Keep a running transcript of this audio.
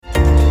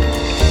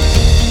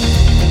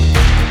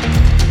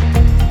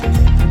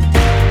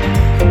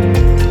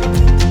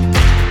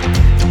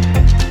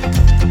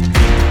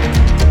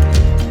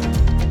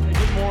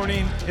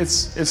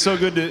It's so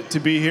good to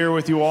be here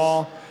with you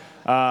all.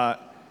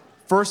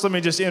 First, let me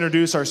just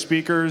introduce our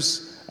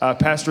speakers.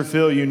 Pastor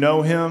Phil, you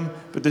know him,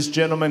 but this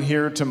gentleman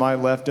here to my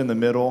left in the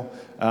middle,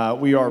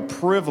 we are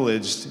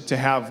privileged to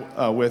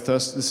have with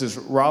us. This is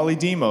Raleigh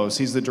Demos.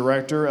 He's the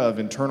Director of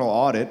Internal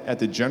Audit at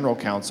the General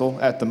Counsel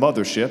at the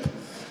Mothership.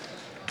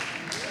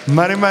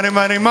 Money, money,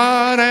 money,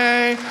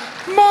 money,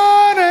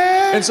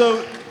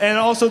 money. And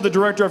also the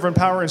Director of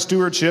Empower and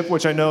Stewardship,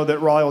 which I know that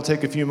Raleigh will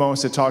take a few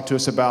moments to talk to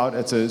us about.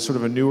 It's a sort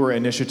of a newer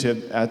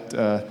initiative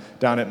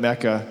down at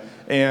Mecca.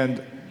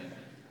 And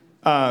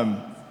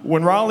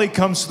when Raleigh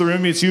comes to the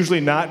room, it's usually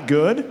not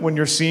good when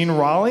you're seeing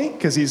Raleigh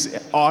because he's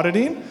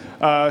auditing.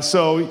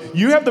 So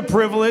you have the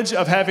privilege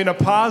of having a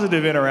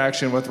positive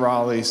interaction with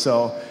Raleigh.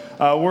 So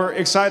we're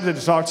excited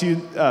to talk to you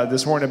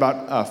this morning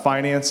about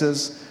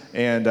finances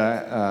and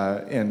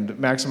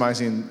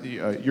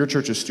maximizing your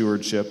church's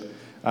stewardship.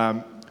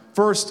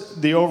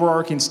 First, the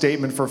overarching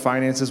statement for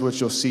finances, which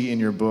you'll see in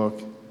your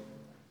book.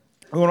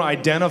 We want to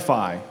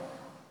identify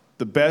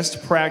the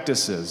best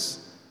practices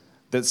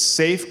that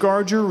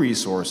safeguard your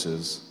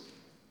resources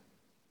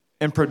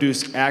and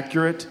produce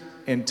accurate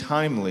and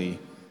timely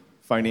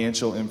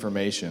financial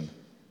information.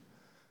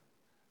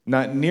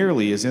 Not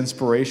nearly as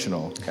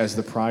inspirational as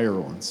the prior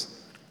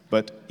ones,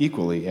 but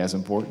equally as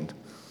important.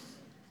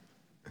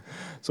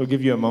 So I'll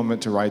give you a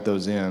moment to write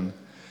those in.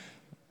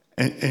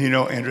 And you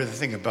know, Andrew, the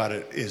thing about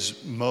it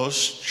is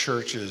most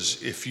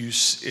churches, if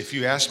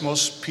you ask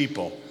most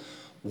people,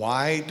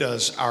 why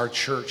does our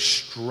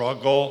church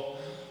struggle?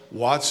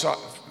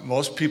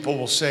 Most people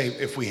will say,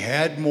 if we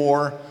had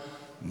more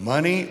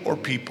money or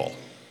people.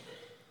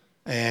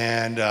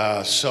 And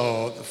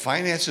so the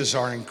finances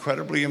are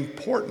incredibly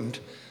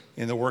important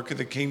in the work of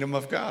the kingdom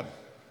of God.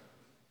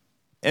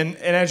 And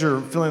as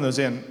you're filling those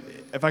in,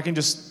 if I can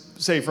just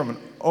say from an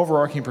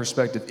overarching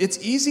perspective,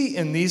 it's easy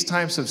in these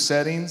types of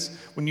settings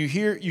when you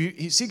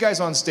see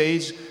guys on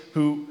stage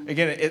who,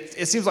 again,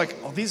 it seems like,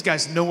 oh, these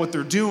guys know what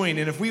they're doing,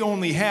 and if we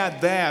only had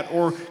that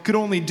or could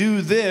only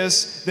do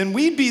this, then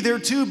we'd be there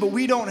too, but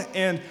we don't.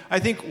 And I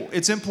think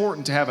it's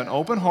important to have an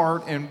open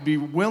heart and be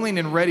willing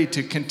and ready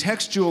to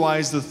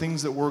contextualize the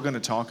things that we're going to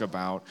talk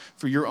about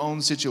for your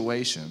own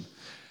situation.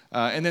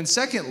 And then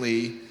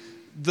secondly,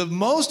 the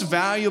most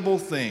valuable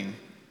thing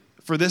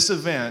for this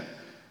event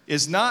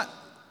is not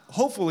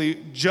hopefully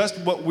just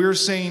what we're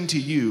saying to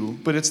you,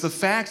 but it's the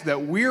fact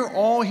that we're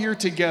all here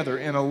together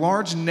in a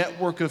large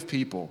network of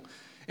people,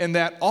 and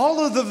that all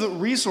of the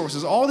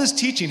resources, all this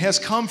teaching has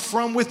come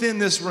from within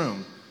this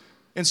room.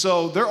 And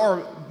so there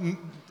are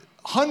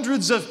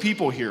hundreds of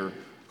people here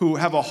who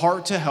have a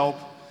heart to help.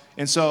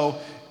 And so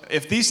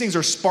if these things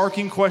are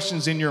sparking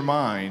questions in your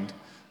mind,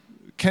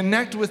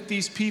 connect with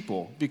these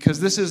people, because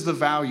this is the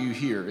value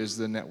here, is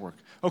the network.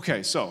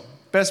 Okay, so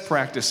best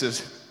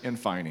practices in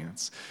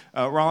finance.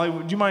 Raleigh,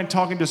 would you mind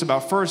talking to us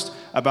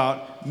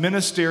about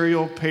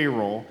ministerial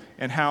payroll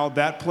and how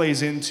that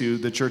plays into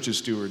the church's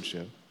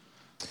stewardship?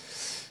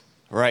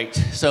 Right.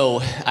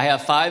 So I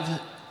have 5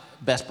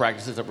 best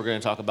practices that we're going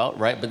to talk about,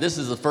 right? But this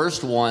is the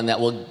first one that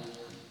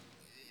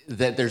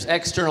there's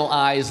external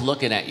eyes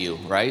looking at you,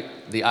 right?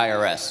 The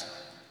IRS.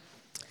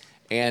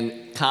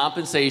 And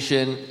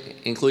compensation,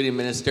 including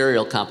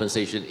ministerial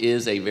compensation,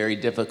 is a very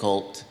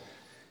difficult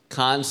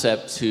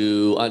concept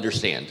to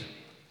understand.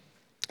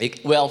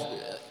 It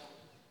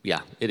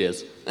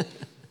is.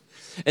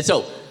 And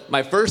so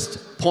my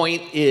first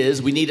point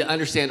is we need to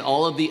understand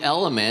all of the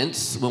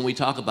elements when we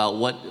talk about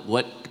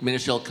what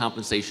ministerial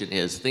compensation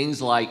is.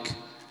 Things like,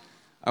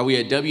 are we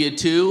a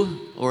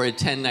W-2 or a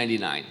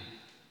 1099?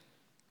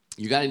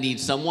 You're going to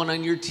need someone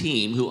on your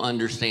team who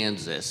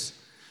understands this.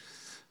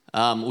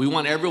 We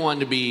want everyone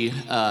to be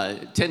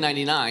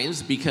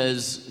 1099s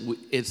because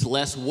it's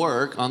less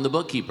work on the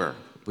bookkeeper.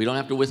 We don't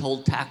have to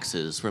withhold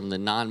taxes from the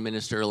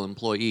non-ministerial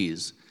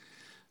employees.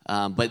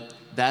 But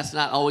that's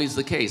not always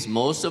the case.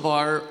 Most of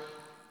our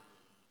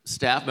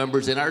staff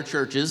members in our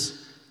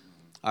churches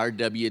are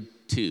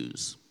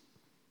W-2s.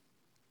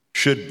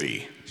 Should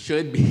be.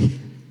 Should be,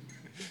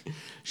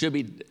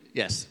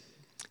 yes.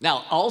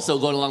 Now, also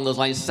going along those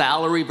lines,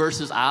 salary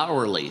versus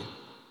hourly.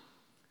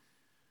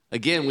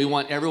 Again, we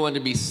want everyone to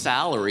be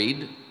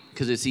salaried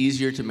because it's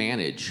easier to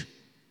manage.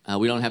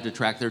 We don't have to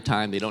track their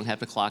time. They don't have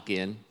to clock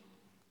in.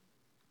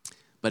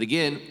 But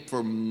again,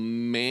 for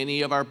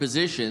many of our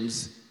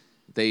positions,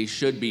 they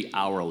should be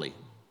hourly.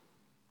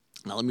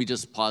 Now, let me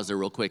just pause there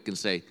real quick and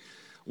say,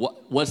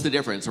 what's the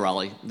difference,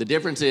 Raleigh? The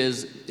difference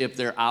is if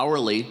they're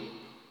hourly,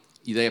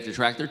 they have to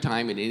track their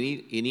time, and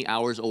any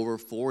hours over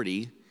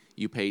 40,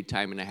 you pay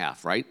time and a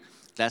half, right?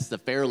 That's the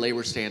Fair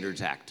Labor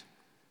Standards Act.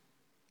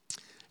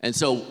 And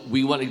so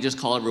we want to just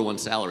call everyone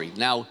salaried.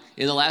 Now,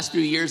 in the last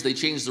few years, they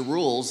changed the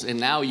rules, and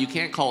now you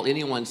can't call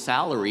anyone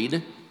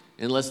salaried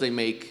unless they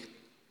make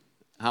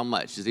how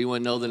much? Does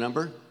anyone know the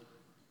number?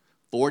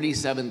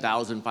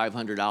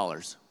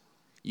 $47,500.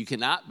 You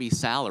cannot be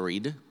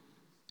salaried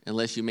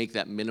unless you make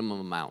that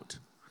minimum amount.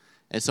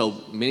 And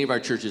so many of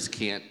our churches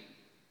can't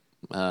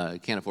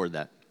afford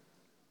that.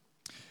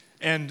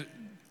 And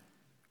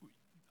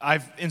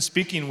in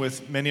speaking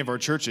with many of our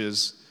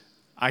churches,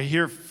 I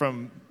hear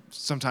from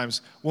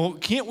sometimes, well,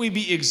 can't we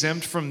be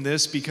exempt from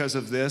this because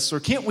of this? Or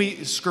can't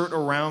we skirt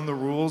around the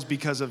rules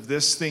because of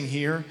this thing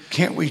here?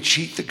 Can't we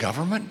cheat the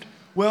government?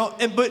 Well,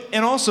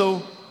 and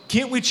also,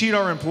 can't we cheat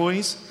our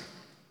employees?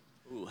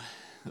 Ooh.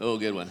 Oh,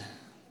 good one.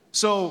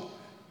 So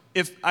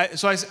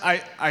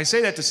I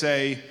say that to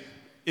say,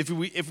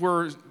 if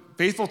we're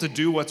faithful to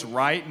do what's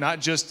right,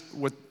 not just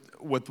what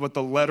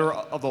the letter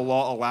of the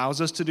law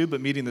allows us to do, but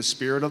meeting the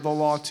spirit of the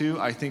law too,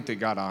 I think that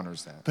God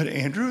honors that. But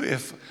Andrew,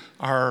 if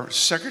our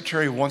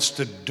secretary wants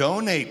to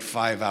donate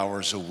 5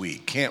 hours a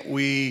week, can't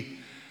we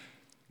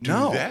do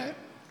that?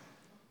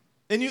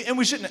 And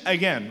we shouldn't,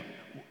 again,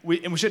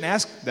 we shouldn't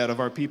ask that of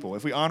our people.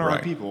 If we honor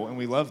our people and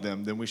we love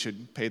them, then we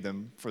should pay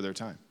them for their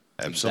time.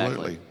 Absolutely.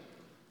 Exactly.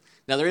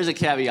 Now, there is a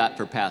caveat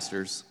for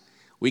pastors.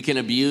 We can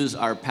abuse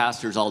our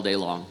pastors all day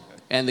long,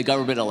 and the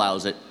government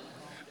allows it.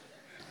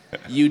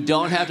 You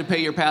don't have to pay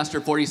your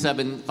pastor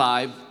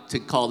 $47,500 to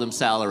call them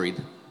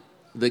salaried.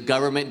 The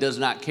government does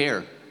not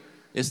care.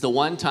 It's the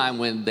one time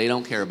when they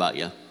don't care about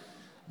you.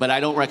 But I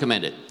don't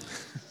recommend it.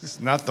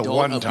 It's not the Don't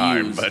one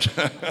time, abuse.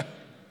 but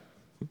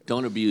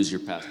Don't abuse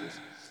your pastors.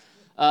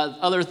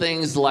 Other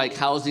things like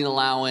housing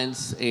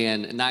allowance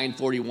and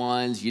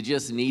 941s, you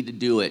just need to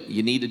do it.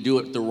 You need to do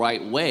it the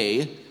right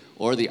way,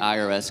 or the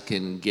IRS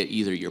can get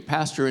either your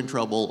pastor in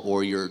trouble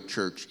or your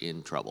church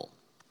in trouble.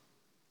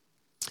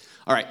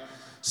 All right,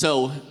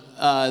 so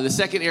the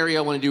second area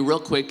I want to do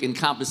real quick in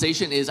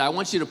compensation is I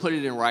want you to put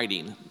it in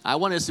writing. I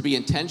want us to be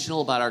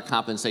intentional about our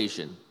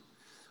compensation.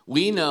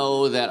 We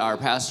know that our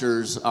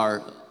pastors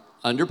are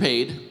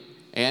underpaid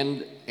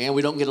and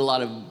we don't get a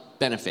lot of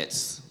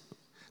benefits.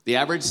 The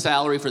average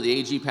salary for the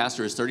AG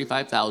pastor is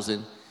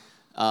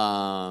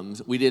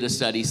 $35,000. We did a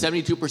study.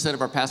 72%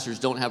 of our pastors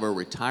don't have a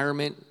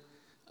retirement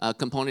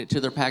component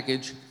to their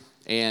package,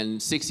 and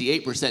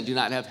 68% do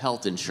not have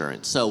health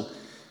insurance. So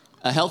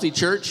a healthy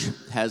church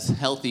has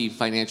healthy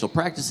financial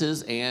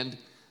practices and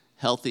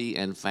healthy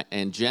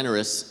and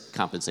generous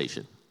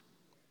compensation.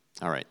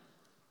 All right.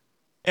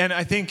 And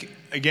I think,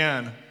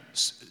 again,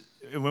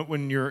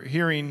 when you're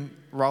hearing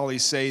Raleigh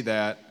say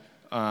that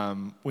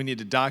we need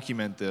to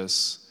document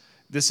this,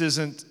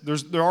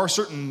 there are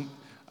certain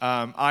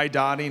I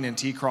dotting and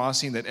T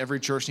crossing that every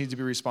church needs to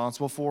be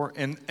responsible for.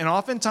 And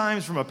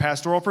oftentimes from a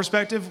pastoral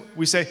perspective,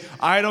 we say,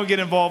 I don't get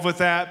involved with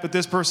that, but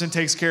this person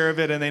takes care of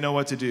it and they know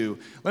what to do.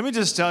 Let me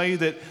just tell you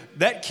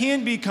that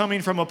can be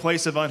coming from a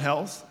place of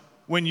unhealth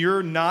when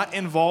you're not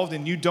involved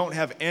and you don't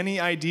have any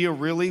idea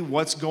really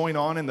what's going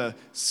on in the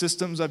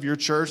systems of your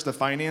church, the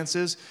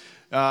finances.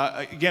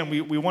 Again,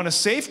 we want to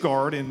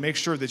safeguard and make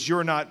sure that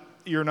you're not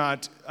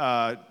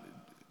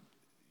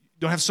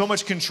don't have so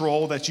much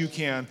control that you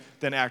can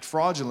then act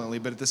fraudulently.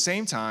 But at the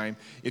same time,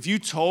 if you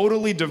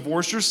totally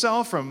divorce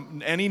yourself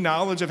from any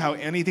knowledge of how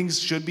anything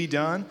should be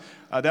done,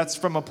 that's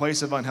from a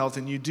place of unhealth.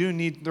 And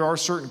there are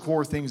certain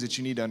core things that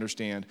you need to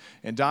understand.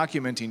 And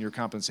documenting your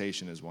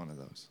compensation is one of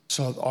those.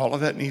 So all of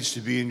that needs to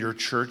be in your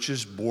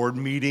church's board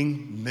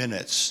meeting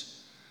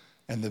minutes.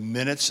 And the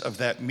minutes of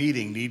that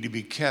meeting need to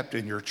be kept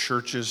in your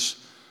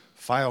church's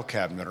file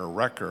cabinet or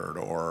record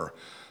or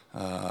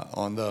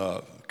on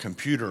the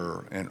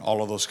computer and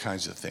all of those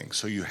kinds of things.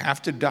 So you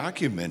have to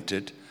document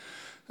it.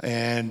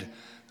 And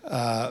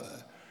I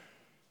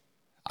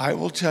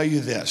will tell you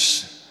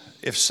this.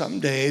 If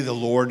someday the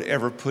Lord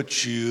ever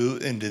puts you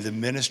into the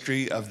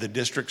ministry of the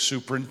district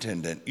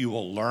superintendent, you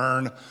will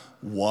learn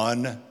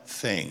one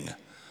thing.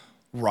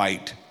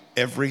 Write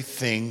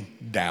everything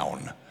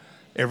down.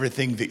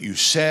 Everything that you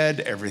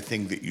said,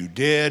 everything that you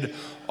did,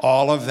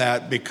 all of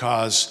that,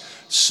 because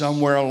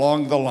somewhere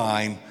along the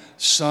line,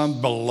 some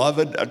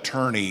beloved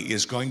attorney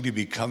is going to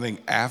be coming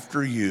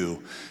after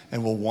you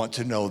and will want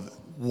to know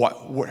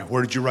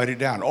where did you write it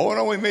down? Oh,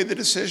 no, we made the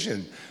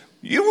decision.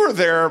 You were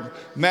there,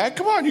 Matt.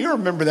 Come on, you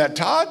remember that,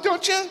 Todd,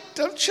 don't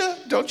you?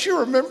 Don't you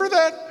remember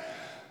that?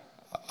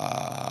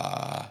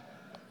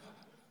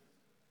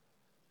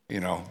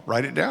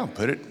 Write it down.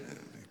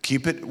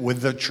 Keep it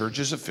with the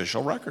church's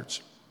official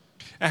records.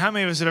 And how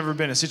many of us have ever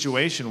been in a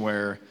situation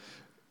where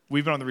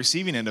we've been on the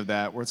receiving end of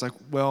that, where it's like,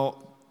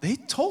 well, they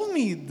told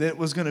me that it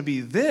was going to be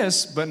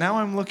this, but now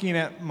I'm looking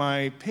at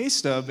my pay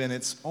stub and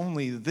it's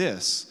only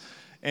this.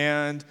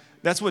 And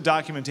that's what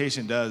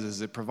documentation does,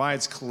 is it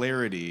provides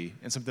clarity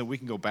and something that we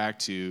can go back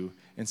to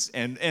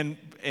and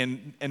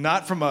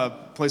not from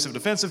a place of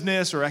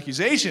defensiveness or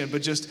accusation,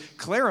 but just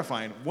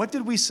clarifying, what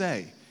did we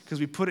say?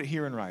 Because we put it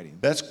here in writing.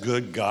 That's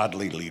good,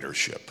 godly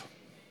leadership.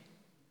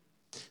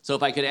 So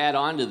if I could add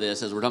on to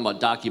this, as we're talking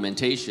about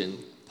documentation,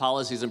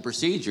 policies and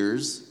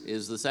procedures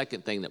is the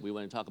second thing that we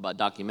want to talk about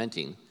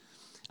documenting.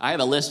 I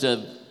have a list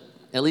of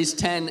at least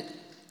 10,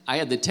 I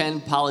have the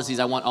 10 policies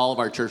I want all of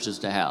our churches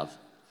to have.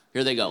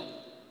 Here they go.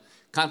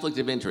 Conflict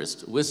of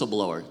interest,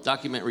 whistleblower,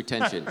 document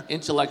retention,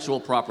 intellectual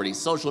property,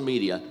 social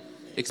media,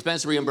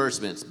 expense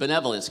reimbursements,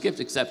 benevolence, gift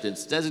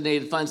acceptance,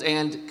 designated funds,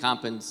 and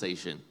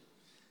compensation.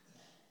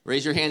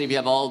 Raise your hand if you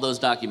have all of those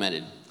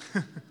documented.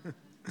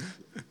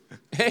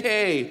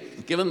 Hey,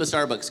 give them the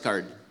Starbucks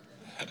card.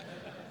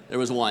 There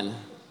was one.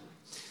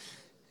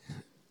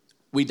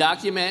 We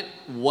document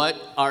what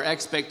our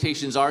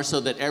expectations are so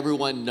that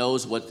everyone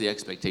knows what the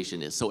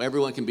expectation is, so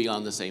everyone can be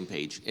on the same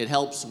page. It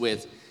helps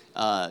with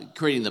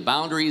creating the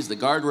boundaries, the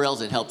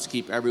guardrails. It helps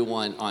keep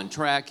everyone on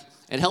track.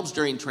 It helps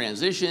during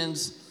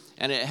transitions,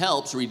 and it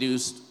helps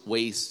reduce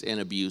waste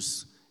and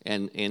abuse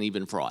and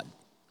even fraud.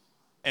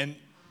 And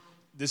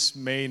this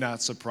may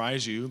not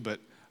surprise you, but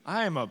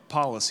I am a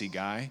policy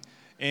guy.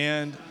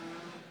 And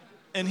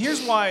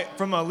here's why,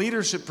 from a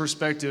leadership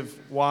perspective,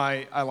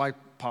 why I like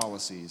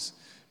policies.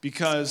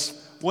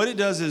 Because what it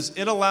does is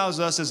it allows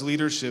us as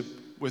leadership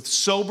with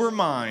sober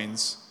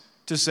minds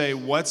to say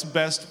what's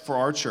best for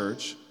our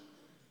church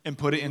and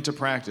put it into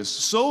practice.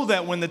 So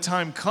that when the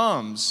time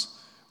comes,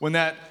 when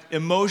that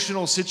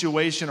emotional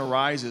situation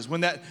arises,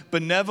 when that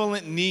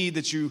benevolent need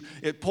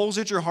it pulls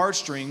at your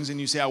heartstrings and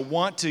you say, I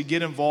want to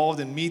get involved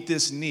and meet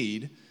this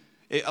need,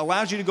 it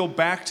allows you to go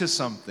back to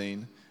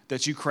something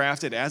that you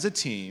crafted as a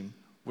team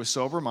with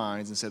sober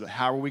minds and said,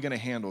 how are we going to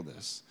handle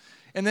this?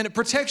 And then it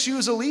protects you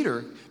as a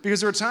leader,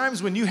 because there are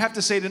times when you have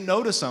to say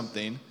no to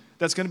something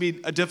that's going to be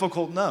a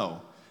difficult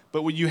no.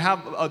 But when you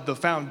have the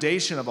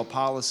foundation of a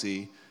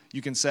policy,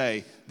 you can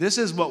say, this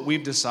is what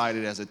we've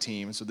decided as a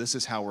team, so this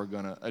is how we're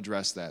going to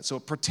address that. So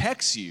it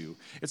protects you.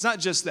 It's not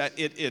just that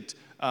it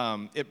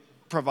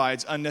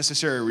provides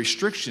unnecessary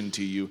restriction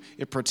to you.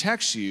 It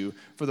protects you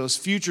for those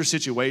future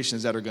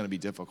situations that are going to be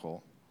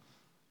difficult.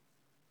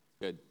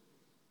 Good.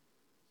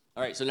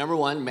 All right, so number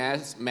 1,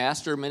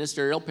 master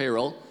ministerial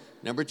payroll.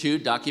 Number 2,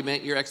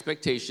 document your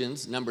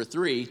expectations. Number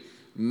 3,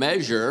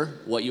 measure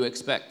what you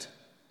expect.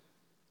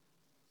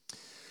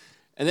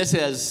 And this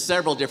has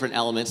several different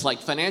elements, like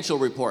financial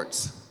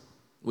reports.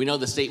 We know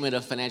the statement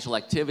of financial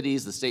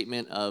activities, the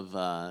statement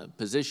of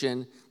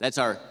position. That's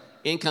our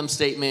income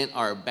statement,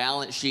 our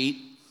balance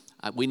sheet.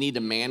 We need to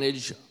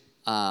manage,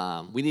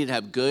 we need to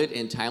have good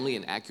and timely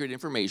and accurate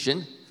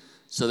information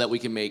so that we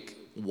can make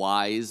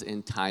wise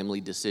and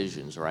timely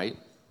decisions, right?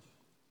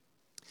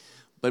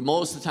 But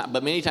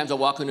many times I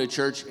walk into a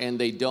church and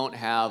they don't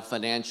have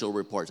financial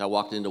reports. I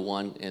walked into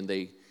one and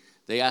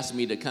they asked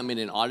me to come in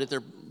and audit their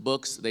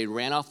books. They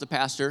ran off the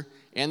pastor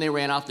and they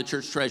ran off the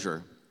church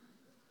treasurer.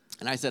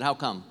 And I said, how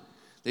come?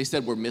 They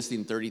said, we're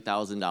missing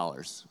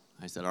 $30,000.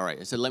 I said, all right.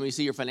 I said, let me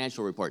see your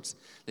financial reports.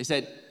 They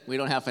said, we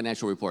don't have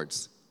financial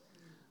reports.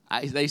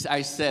 I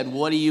said,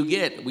 what do you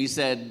get? They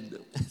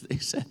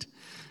said,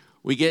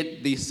 we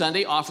get the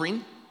Sunday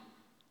offering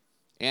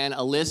and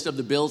a list of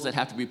the bills that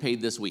have to be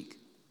paid this week.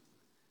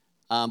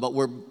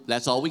 But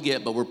that's all we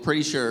get, but we're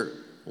pretty sure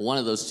one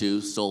of those two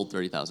sold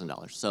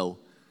 $30,000. So,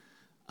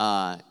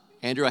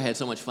 Andrew, I had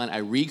so much fun. I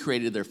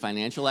recreated their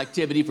financial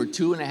activity for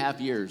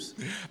 2.5 years.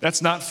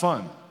 That's not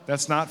fun.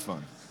 That's not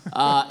fun.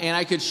 And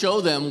I could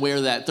show them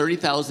where that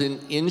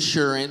 $30,000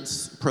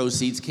 insurance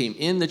proceeds came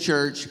in the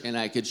church, and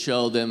I could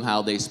show them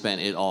how they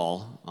spent it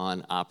all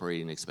on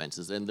operating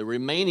expenses. And the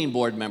remaining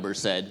board members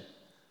said,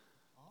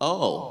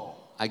 oh,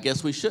 I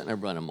guess we shouldn't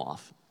have run them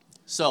off.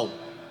 So,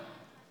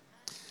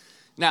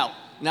 Now,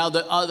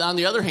 on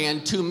the other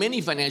hand, too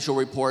many financial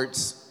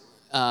reports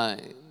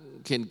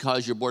can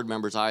cause your board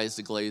members' eyes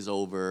to glaze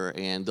over,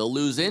 and they'll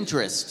lose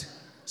interest.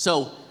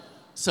 So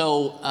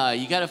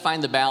you got to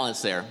find the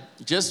balance there.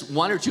 Just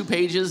 1 or 2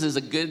 pages is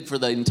good for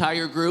the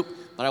entire group,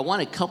 but I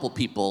want a couple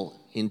people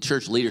in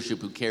church leadership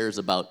who cares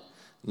about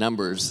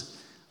numbers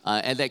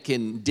and that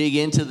can dig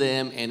into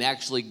them and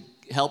actually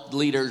help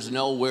leaders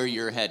know where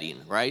you're heading,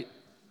 right?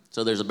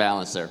 So there's a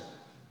balance there.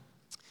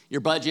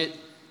 Your budget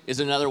is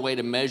another way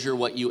to measure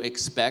what you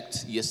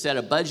expect. You set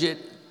a budget,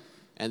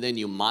 and then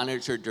you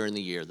monitor it during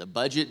the year. The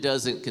budget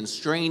doesn't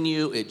constrain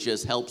you. It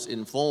just helps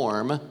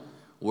inform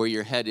where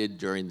you're headed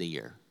during the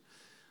year.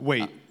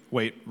 Wait,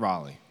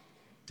 Raleigh.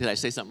 Did I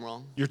say something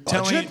wrong? You're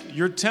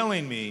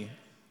telling me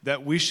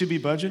that we should be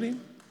budgeting?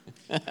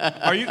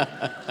 Are you?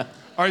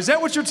 Or is that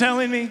what you're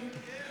telling me?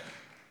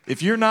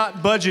 If you're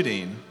not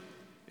budgeting,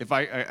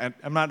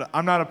 I'm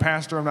not a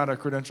pastor, I'm not a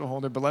credential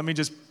holder, but let me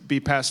just be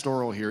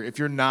pastoral here. If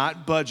you're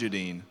not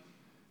budgeting,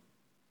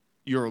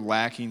 you're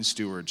lacking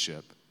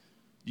stewardship.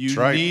 You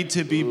need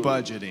to be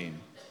budgeting.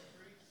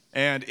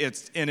 And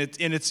it's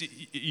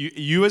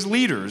you as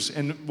leaders,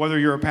 and whether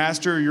you're a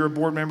pastor, you're a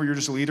board member, you're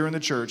just a leader in the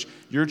church,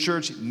 your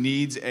church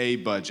needs a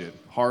budget.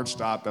 Hard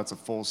stop, that's a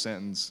full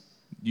sentence.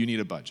 You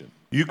need a budget.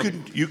 You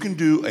can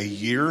do a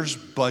year's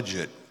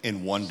budget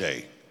in one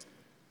day.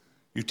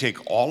 You take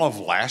all of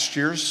last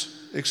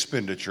year's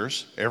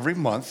expenditures every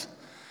month.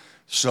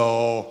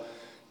 So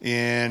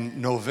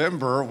in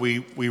November,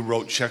 we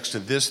wrote checks to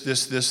this,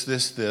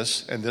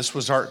 and this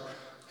was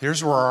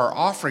here's where our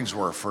offerings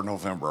were for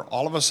November.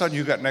 All of a sudden,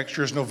 you got next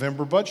year's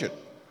November budget.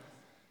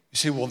 You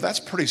say, well, that's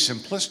pretty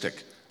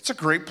simplistic. It's a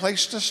great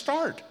place to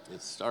start.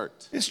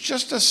 It's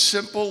just a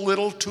simple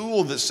little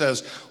tool that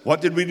says, what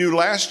did we do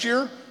last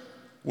year?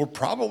 We're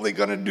probably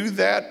going to do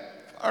that.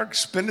 Our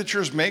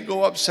expenditures may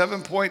go up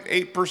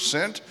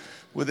 7.8%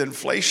 with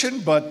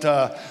inflation, but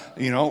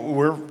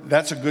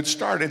that's a good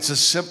start. It's a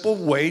simple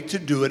way to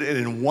do it, and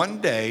in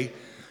one day,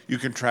 you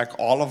can track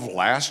all of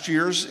last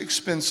year's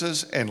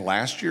expenses and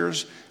last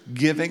year's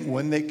giving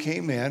when they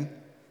came in,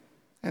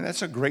 And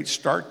that's a great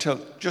start to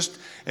just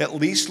at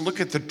least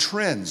look at the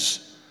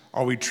trends.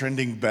 Are we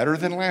trending better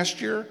than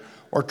last year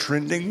or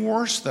trending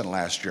worse than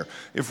last year?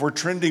 If we're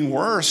trending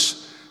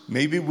worse,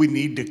 maybe we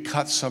need to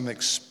cut some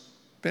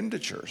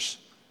expenditures.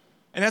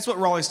 And that's what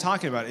Raleigh's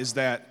talking about, is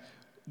that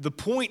the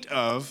point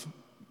of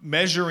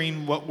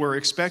measuring what we're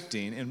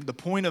expecting and the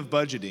point of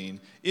budgeting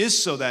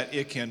is so that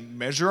it can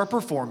measure our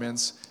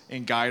performance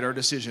and guide our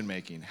decision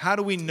making. How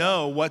do we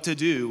know what to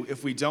do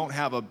if we don't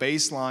have a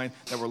baseline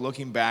that we're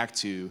looking back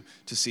to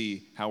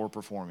see how we're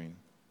performing?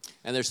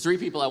 And there's 3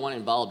 people I want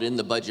involved in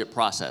the budget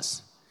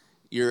process.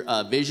 Your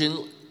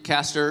vision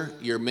caster,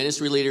 your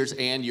ministry leaders,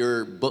 and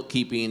your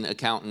bookkeeping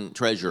accountant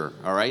treasurer,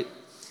 all right?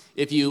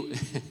 If you,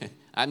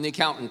 I'm the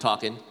accountant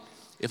talking.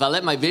 If I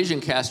let my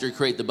vision caster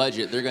create the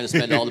budget, they're going to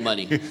spend all the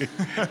money.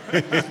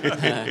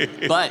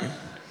 But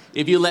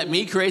if you let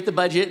me create the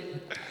budget,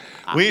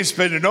 we ain't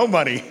spending no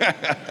money.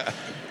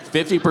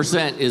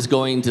 50% is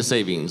going to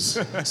savings.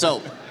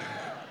 So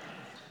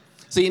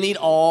you need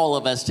all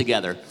of us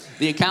together.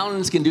 The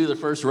accountants can do the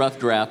first rough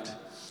draft.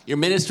 Your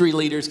ministry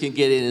leaders can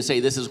get in and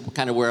say, this is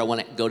kind of where I want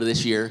to go to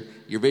this year.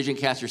 Your vision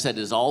caster said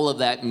is all of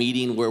that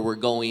meeting where we're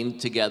going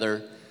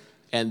together.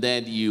 And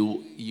then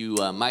you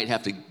might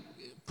have to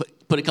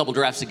put a couple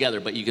drafts together,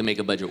 but you can make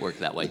a budget work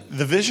that way.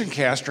 The vision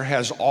caster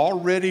has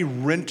already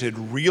rented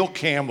real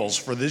camels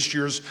for this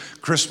year's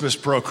Christmas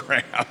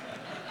program.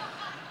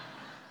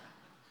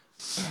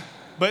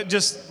 But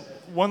just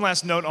one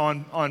last note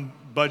on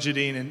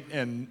budgeting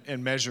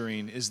and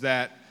measuring is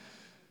that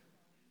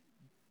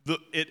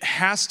it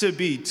has to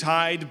be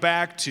tied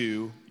back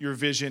to your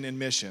vision and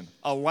mission.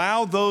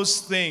 Allow those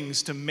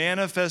things to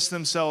manifest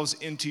themselves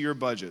into your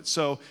budget.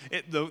 So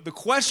the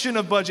question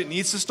of budget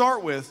needs to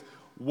start with,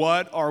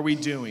 what are we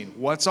doing?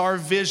 What's our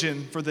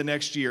vision for the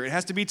next year? It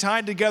has to be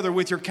tied together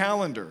with your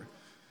calendar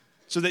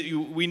so that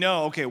we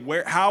know, okay,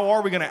 how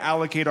are we going to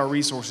allocate our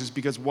resources,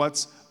 because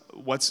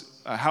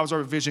how's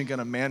our vision going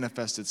to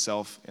manifest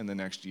itself in the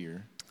next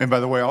year? And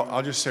by the way,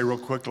 I'll just say real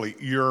quickly,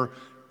 your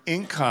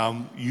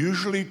income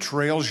usually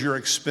trails your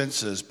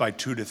expenses by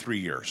 2 to 3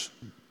 years.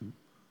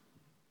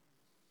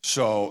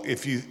 So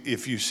if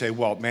you say,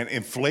 well, man,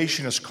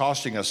 inflation is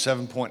costing us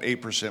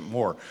 7.8%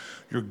 more,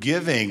 your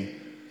giving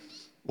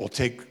will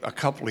take a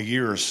couple of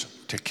years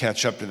to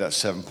catch up to that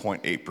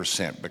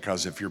 7.8%,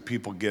 because if your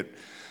people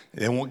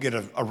they won't get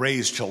a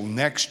raise till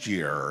next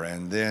year,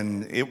 and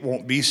then it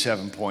won't be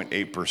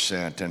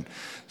 7.8%. And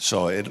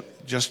so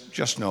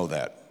just know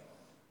that.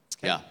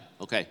 Yeah,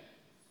 okay.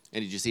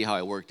 And did you see how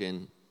I worked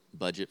in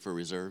budget for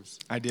reserves?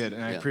 I did,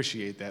 and I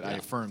appreciate that. Yeah. I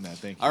affirm that.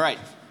 Thank you. All right.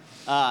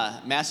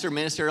 Master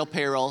ministerial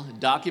payroll,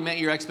 document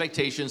your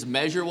expectations,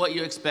 measure what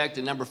you expect,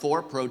 and number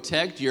 4,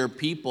 protect your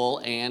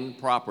people and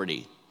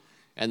property.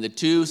 And the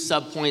 2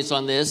 subpoints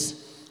on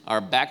this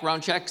are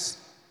background checks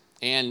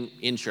and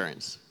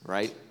insurance,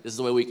 right? This is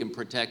the way we can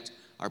protect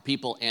our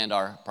people and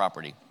our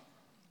property.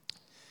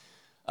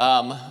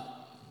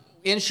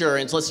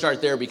 Insurance, let's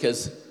start there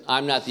because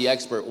I'm not the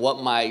expert.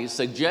 What my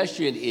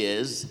suggestion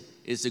is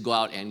to go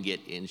out and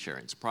get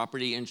insurance,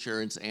 property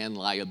insurance and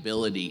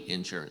liability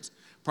insurance.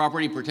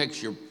 Property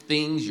protects your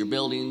things, your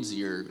buildings,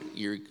 your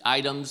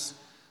items.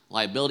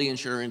 Liability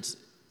insurance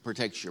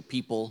protects your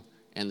people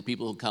and the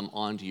people who come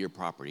onto your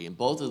property. And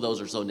both of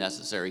those are so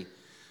necessary.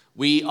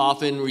 We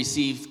often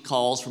receive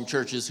calls from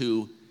churches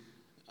who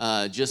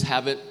just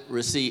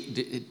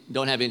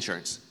don't have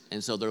insurance.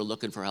 And so they're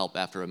looking for help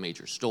after a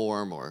major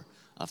storm or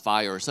a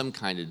fire or some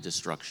kind of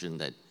destruction.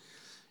 That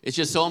it's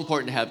just so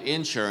important to have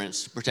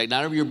insurance to protect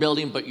not only your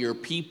building, but your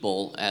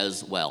people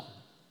as well.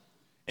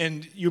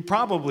 And you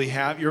probably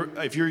have,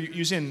 if you're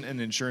using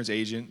an insurance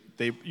agent,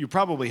 you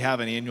probably have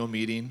an annual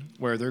meeting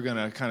where they're going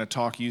to kind of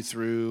talk you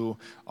through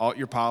all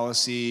your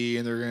policy,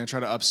 and they're going to try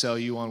to upsell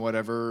you on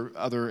whatever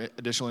other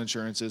additional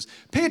insurances.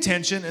 Pay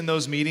attention in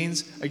those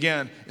meetings.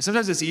 Again,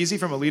 sometimes it's easy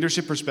from a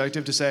leadership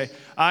perspective to say,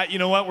 you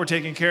know what, we're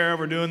taken care of,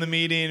 we're doing the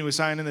meeting, we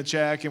sign in the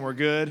check, and we're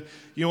good.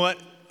 You know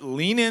what,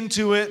 lean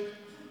into it.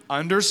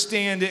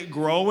 Understand it,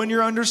 grow in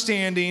your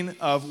understanding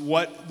of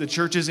what the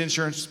church's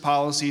insurance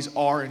policies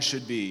are and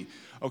should be.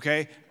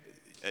 Okay?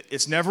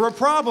 It's never a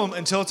problem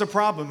until it's a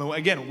problem.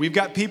 Again, we've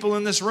got people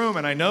in this room,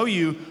 and I know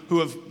you,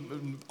 who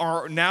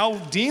are now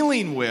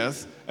dealing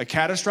with a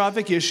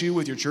catastrophic issue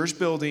with your church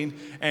building,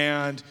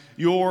 and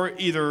you're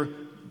either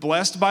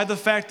blessed by the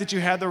fact that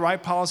you had the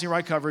right policy,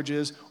 right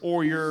coverages,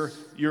 or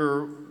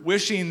you're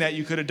wishing that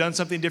you could have done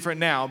something different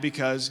now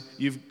because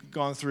you've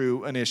gone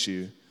through an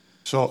issue.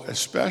 So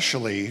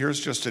especially,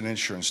 here's just an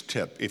insurance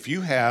tip. If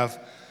you have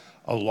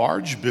a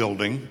large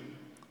building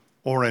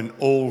or an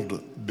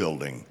old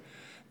building,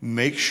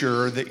 make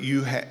sure that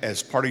you,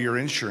 as part of your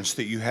insurance,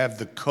 that you have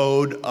the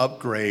code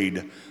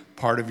upgrade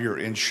part of your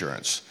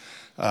insurance.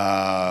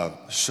 A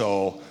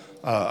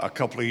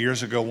couple of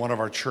years ago, one of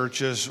our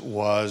churches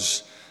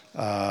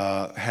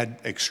had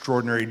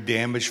extraordinary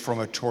damage from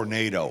a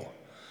tornado.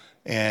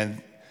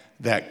 And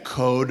that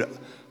code,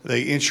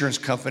 the insurance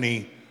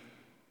company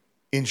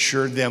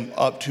insured them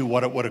up to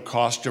what it would have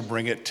cost to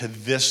bring it to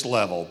this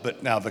level.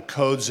 But now the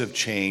codes have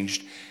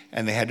changed,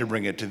 and they had to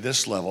bring it to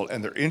this level,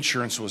 and their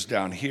insurance was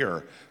down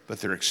here, but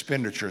their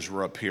expenditures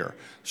were up here.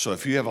 So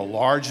if you have a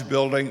large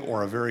building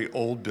or a very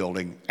old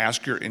building,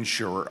 ask your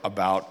insurer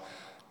about,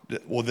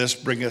 will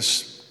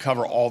this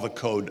cover all the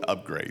code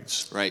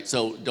upgrades? Right.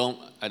 So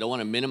I don't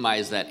want to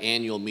minimize that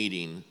annual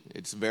meeting.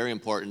 It's very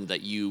important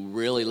that you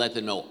really let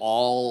them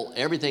know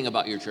everything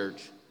about your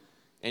church,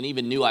 and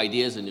even new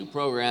ideas and new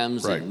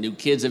programs Right. and new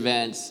kids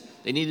events.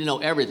 They need to know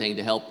everything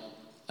to help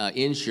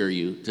insure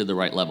you to the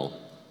right level.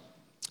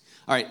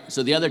 All right,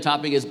 so the other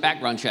topic is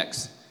background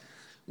checks.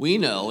 We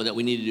know that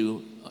we need to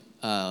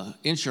do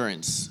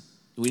insurance.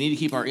 We need to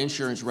keep our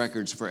insurance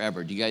records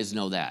forever. Do you guys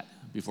know that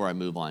before I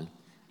move on?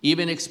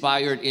 Even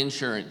expired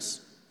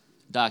insurance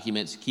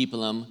documents, keep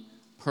them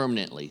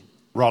permanently.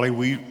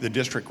 Raleigh, the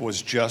district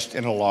was just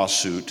in a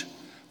lawsuit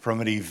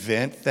from an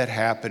event that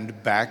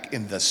happened back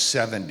in the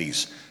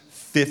 70s,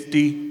 50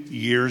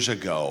 years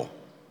ago.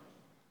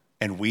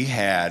 And we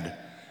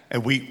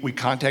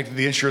contacted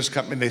the insurance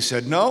company, and they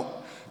said, no,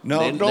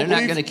 They're not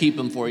going to keep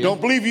them for you.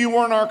 Don't believe you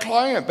weren't our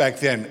client back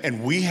then.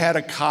 And we had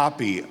a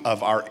copy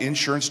of our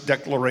insurance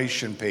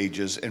declaration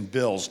pages and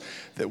bills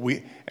that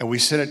we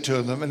sent it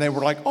to them, and they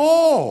were like,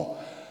 oh,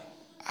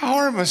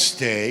 our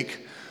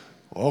mistake.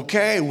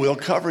 Okay, we'll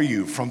cover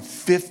you from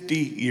 50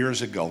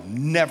 years ago.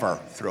 Never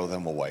throw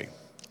them away.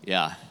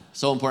 Yeah,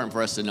 so important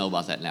for us to know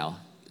about that now.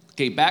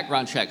 Okay,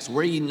 background checks.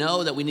 Where you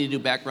know that we need to do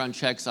background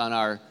checks on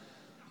our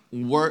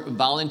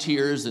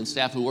volunteers and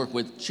staff who work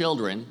with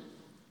children,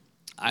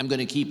 I'm going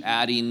to keep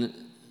adding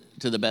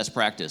to the best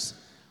practice.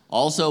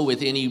 Also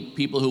with any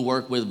people who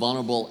work with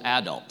vulnerable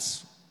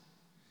adults.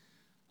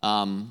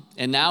 And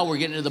now we're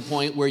getting to the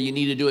point where you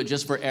need to do it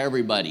just for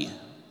everybody.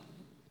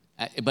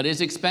 But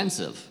it's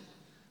expensive.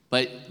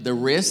 But the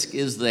risk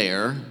is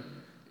there,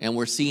 and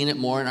we're seeing it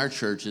more in our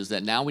churches,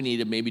 that now we need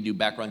to maybe do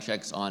background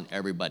checks on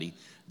everybody.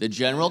 The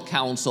general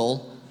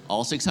counsel,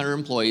 all 600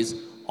 employees,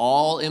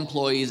 all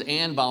employees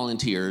and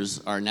volunteers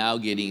are now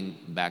getting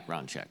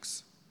background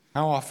checks.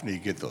 How often do you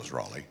get those,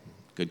 Raleigh?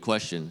 Good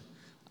question.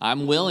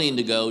 I'm willing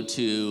to go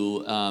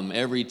to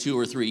every 2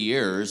 or 3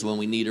 years when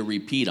we need to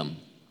repeat them.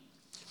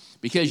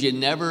 Because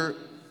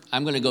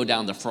I'm going to go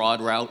down the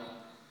fraud route.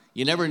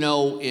 You never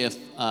know if,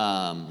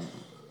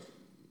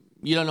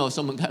 you don't know if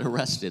someone got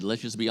arrested,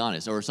 let's just be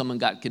honest, or someone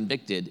got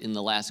convicted in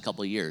the last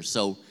couple of years.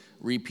 So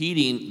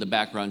repeating the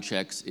background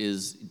checks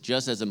is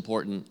just as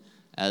important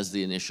as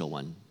the initial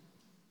one.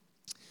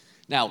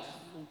 Now,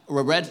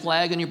 a red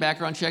flag on your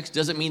background checks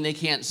doesn't mean they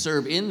can't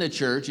serve in the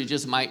church. It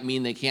just might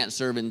mean they can't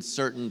serve in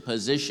certain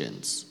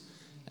positions.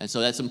 And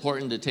so that's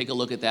important to take a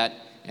look at that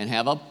and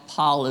have a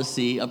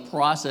policy, a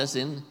process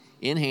in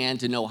hand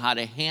to know how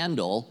to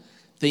handle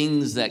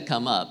things that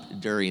come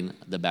up during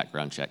the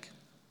background check.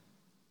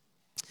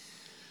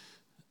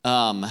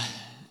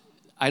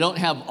 I don't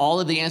have all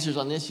of the answers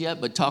on this yet,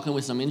 but talking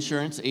with some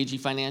insurance, AG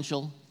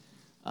Financial,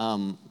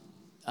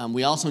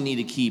 we also need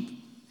to keep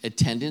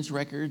attendance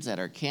records at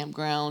our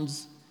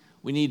campgrounds.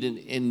 We need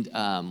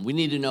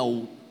to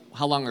know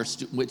how long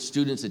which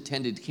students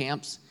attended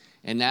camps.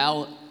 And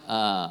now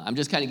I'm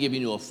just kind of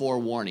giving you a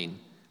forewarning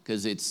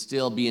because it's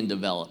still being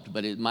developed.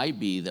 But it might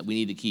be that we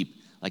need to keep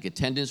like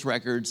attendance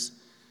records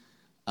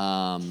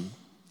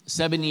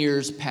 7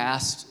 years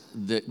past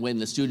when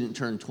the student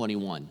turned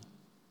 21.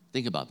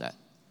 Think about that.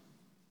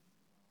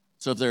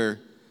 So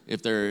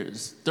if they're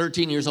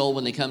 13 years old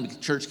when they come to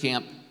church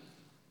camp,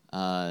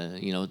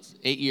 it's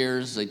 8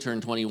 years, they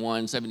turn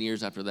 21, 7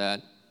 years after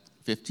that,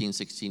 15,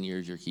 16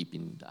 years, you're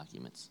keeping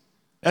documents.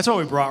 That's why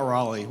we brought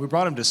Raleigh. We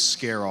brought him to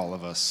scare all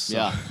of us. So.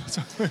 Yeah.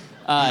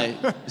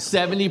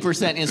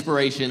 70%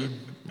 inspiration,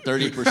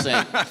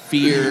 30%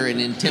 fear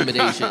and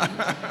intimidation.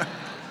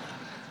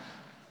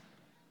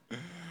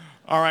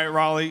 All right,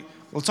 Raleigh.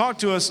 Well, talk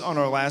to us on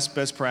our last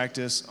best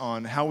practice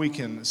on how we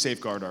can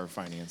safeguard our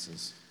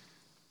finances.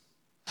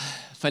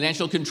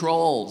 Financial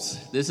controls.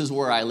 This is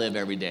where I live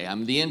every day.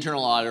 I'm the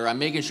internal auditor. I'm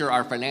making sure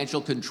our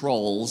financial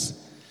controls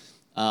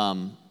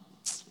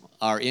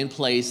are in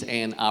place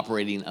and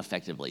operating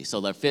effectively.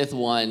 So the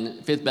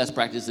fifth best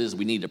practice is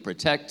we need to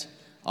protect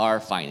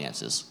our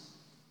finances.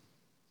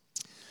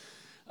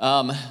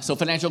 So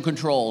financial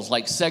controls,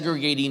 like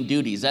segregating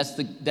duties. That's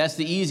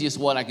the easiest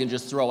one I can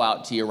just throw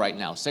out to you right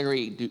now.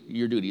 Segregate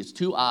your duties.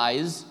 2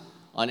 eyes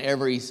on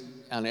every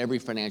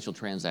financial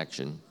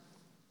transaction.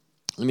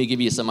 Let me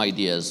give you some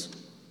ideas.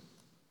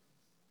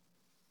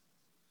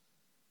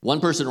 One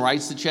person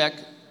writes the check,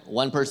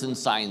 one person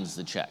signs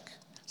the check.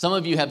 Some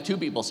of you have 2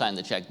 people sign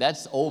the check.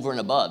 That's over and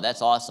above.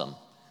 That's awesome.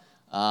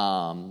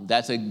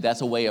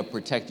 That's a way of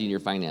protecting your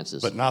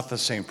finances. But not the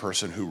same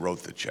person who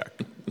wrote the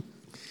check.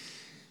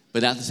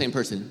 But not the same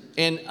person.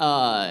 And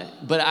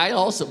but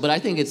I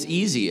think it's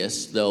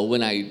easiest though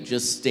when I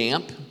just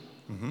stamp.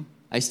 Mm-hmm.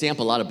 I stamp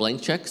a lot of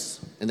blank checks,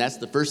 and that's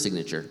the first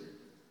signature.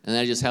 And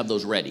then I just have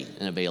those ready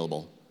and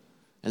available.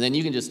 And then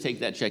you can just take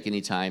that check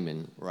anytime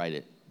and write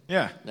it.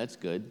 Yeah. That's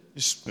good.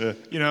 Just a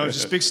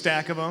big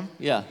stack of them.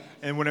 Yeah.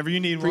 And whenever you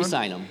need one.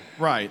 Pre-sign them.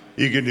 Right.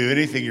 You can do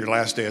anything your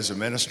last day as a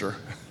minister.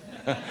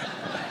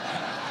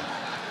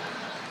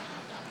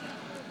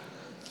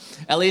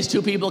 At least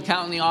 2 people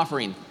counting the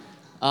offering,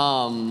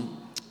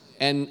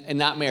 and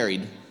not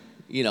married,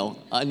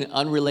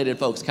 unrelated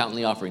folks counting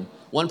the offering.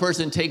 One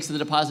person takes the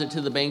deposit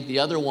to the bank. The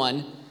other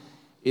one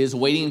is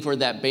waiting for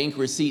that bank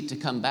receipt to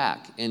come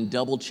back and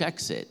double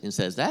checks it and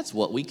says, that's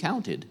what we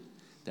counted.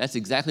 That's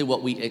exactly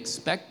what we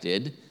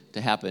expected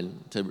to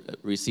happen, to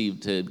receive,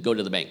 to go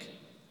to the bank.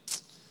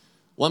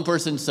 One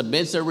person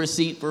submits a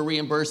receipt for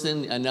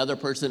reimbursement. Another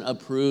person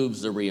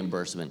approves the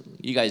reimbursement.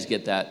 You guys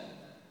get that?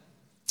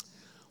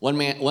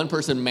 One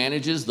person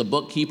manages, the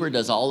bookkeeper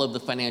does all of the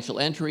financial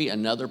entry.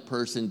 Another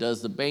person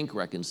does the bank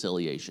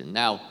reconciliation.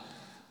 Now,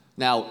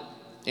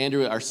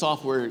 Andrew, our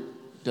software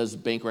does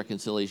bank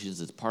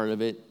reconciliations as part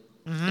of it.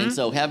 Mm-hmm. And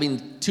so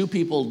having 2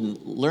 people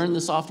learn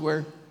the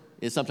software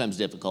is sometimes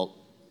difficult.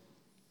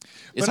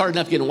 It's hard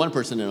enough getting one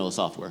person to know the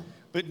software.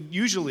 But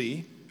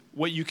usually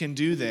what you can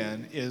do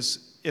then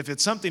is, if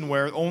it's something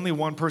where only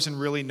one person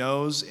really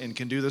knows and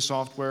can do the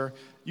software,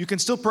 you can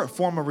still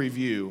perform a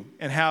review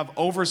and have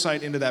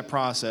oversight into that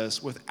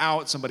process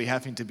without somebody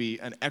having to be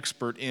an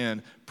expert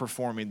in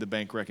performing the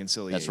bank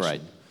reconciliation. That's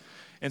right.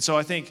 And so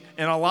I think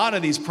in a lot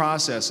of these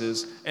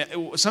processes,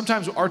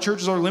 sometimes our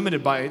churches are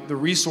limited by the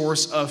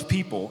resource of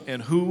people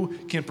and who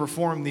can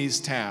perform these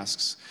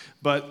tasks.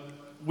 But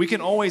we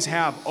can always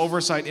have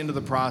oversight into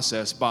the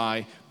process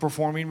by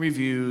performing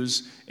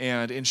reviews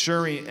and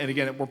ensuring, and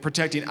again, we're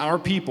protecting our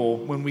people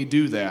when we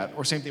do that.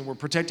 Or same thing, we're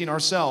protecting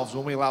ourselves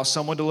when we allow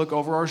someone to look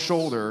over our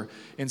shoulder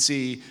and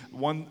see.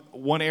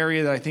 One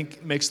area that I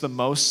think makes the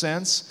most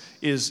sense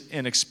is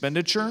an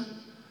expenditure.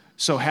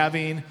 So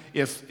having,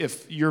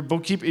 if your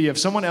bookkeeper, you have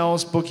someone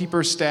else,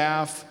 bookkeeper,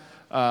 staff,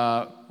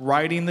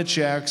 writing the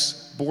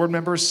checks, board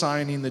members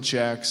signing the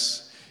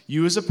checks,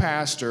 you as a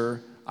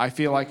pastor, I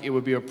feel like it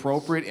would be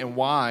appropriate and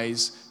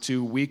wise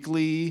to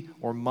weekly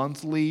or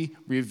monthly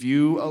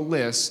review a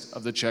list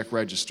of the check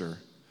register.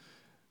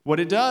 What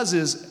it does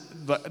is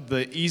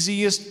the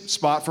easiest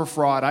spot for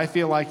fraud, I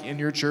feel like, in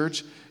your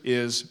church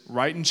is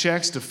writing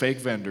checks to fake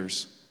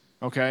vendors,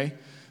 okay?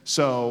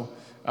 So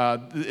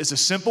it's a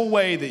simple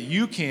way that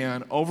you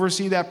can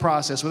oversee that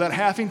process without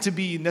having to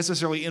be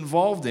necessarily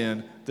involved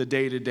in the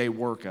day-to-day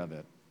work of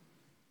it.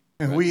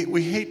 And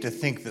we hate to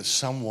think that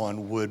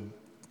someone would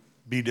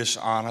be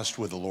dishonest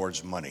with the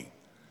Lord's money.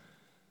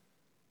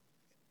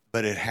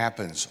 But it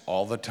happens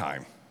all the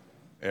time,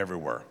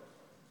 everywhere.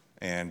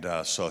 And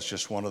so it's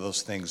just one of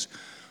those things.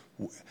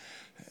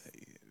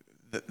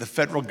 The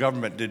federal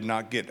government did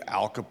not get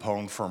Al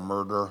Capone for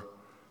murder.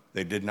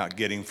 They did not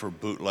get him for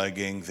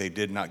bootlegging. They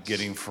did not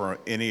get him for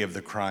any of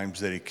the crimes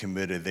that he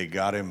committed. They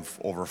got him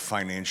over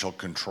financial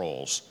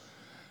controls.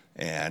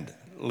 And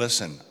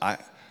listen, I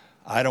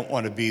don't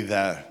want to be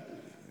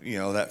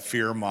that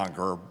fear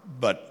monger,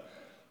 but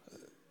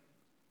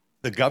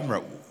the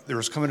government,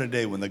 there's coming a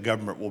day when the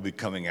government will be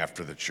coming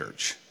after the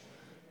church.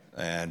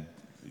 And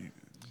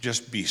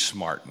just be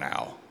smart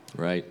now.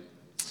 Right.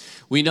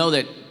 We know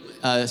that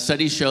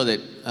studies show that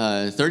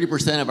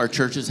 30% of our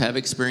churches have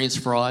experienced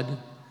fraud.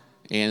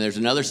 And there's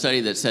another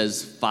study that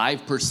says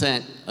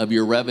 5% of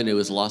your revenue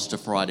is lost to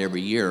fraud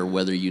every year,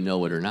 whether you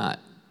know it or not.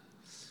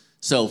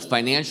 So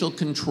financial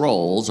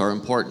controls are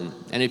important.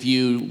 And if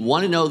you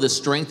want to know the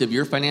strength of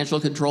your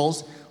financial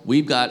controls,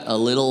 we've got a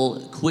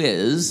little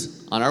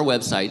quiz on our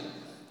website,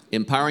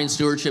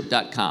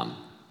 empoweringstewardship.com.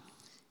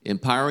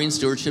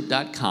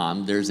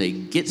 Empoweringstewardship.com, there's a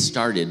Get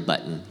Started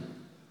button.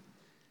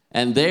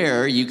 And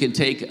there you can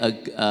take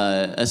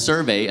a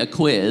survey, a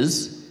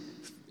quiz.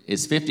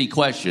 It's 50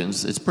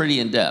 questions. It's pretty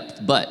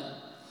in-depth, but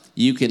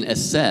you can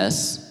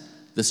assess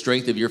the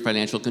strength of your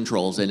financial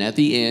controls. And at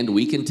the end,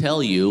 we can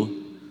tell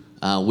you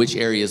which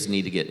areas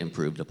need to get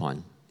improved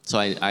upon. So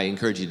I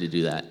encourage you to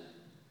do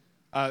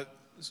that.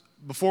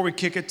 Before we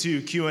kick it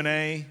to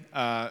Q&A,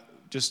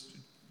 just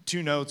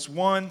 2 notes.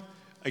 One,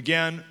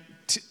 again,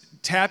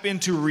 tap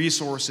into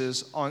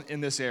resources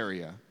in this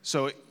area.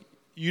 So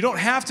you don't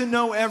have to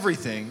know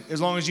everything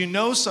as long as you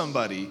know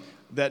somebody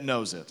that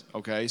knows it,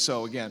 okay?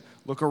 So again,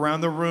 look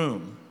around the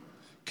room,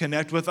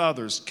 connect with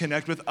others,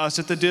 connect with us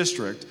at the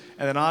district,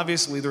 and then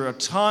obviously there are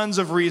tons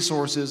of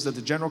resources that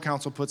the General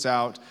Council puts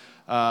out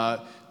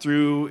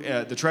through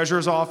the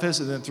Treasurer's Office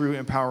and then through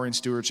Empowering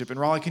Stewardship. And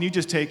Raleigh, can you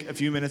just take a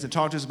few minutes and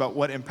talk to us about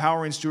what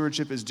Empowering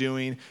Stewardship is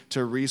doing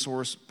to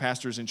resource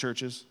pastors and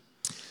churches?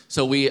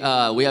 So we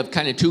have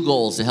kind of 2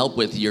 goals to help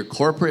with your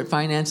corporate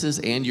finances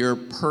and your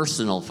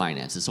personal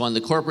finances. So on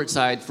the corporate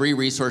side, free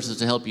resources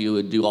to help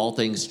you do all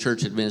things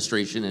church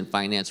administration and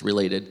finance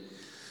related,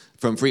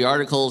 from free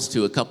articles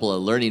to a couple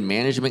of learning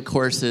management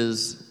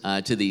courses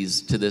to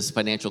this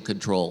financial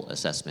control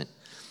assessment.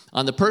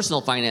 On the personal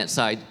finance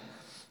side,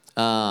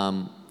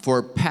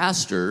 for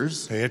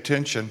pastors, pay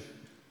attention.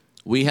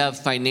 We have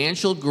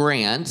financial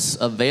grants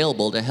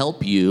available to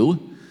help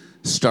you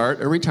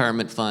start a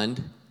retirement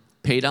fund,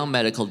 pay down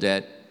medical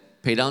debt,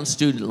 pay down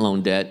student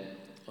loan debt,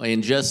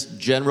 and just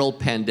general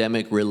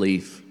pandemic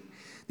relief.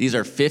 These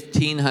are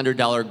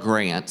 $1,500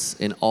 grants,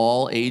 and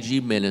all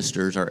AG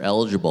ministers are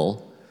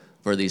eligible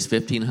for these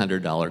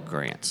 $1,500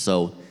 grants.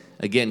 So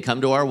again, come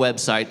to our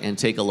website and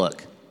take a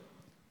look.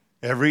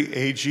 Every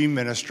AG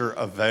minister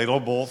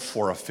available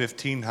for a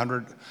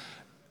 $1,500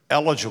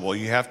 eligible.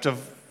 You have to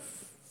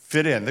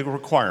fit in the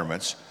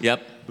requirements.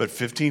 Yep. But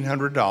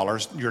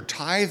 $1,500. Your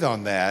tithe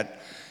on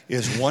that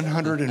is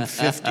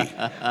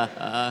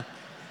 $150.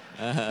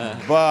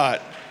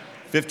 But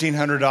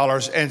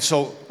 $1,500. And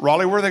so,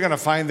 Raleigh, where are they going to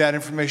find that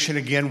information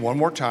again? One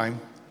more time.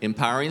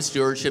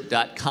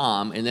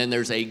 EmpoweringStewardship.com, and then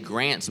there's a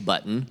grants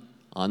button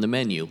on the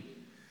menu.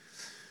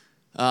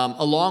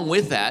 Along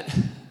with that,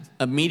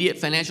 immediate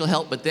financial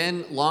help, but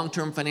then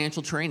long-term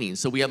financial training.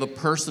 So we have a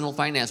personal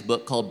finance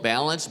book called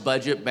Balanced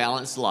Budget,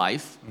 Balanced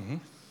Life.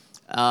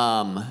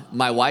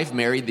 My wife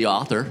married the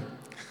author.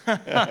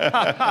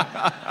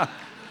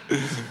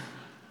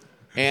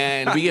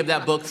 And we give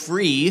that book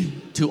free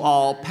to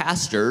all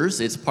pastors.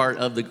 It's part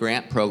of the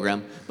grant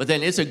program. But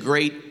then it's a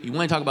great, you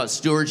want to talk about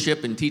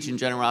stewardship and teaching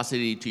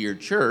generosity to your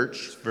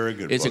church. It's a very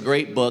good It's book. a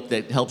great book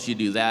that helps you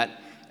do that.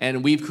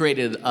 And we've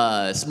created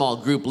a small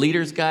group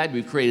leaders guide.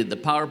 We've created the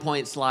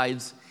PowerPoint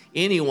slides.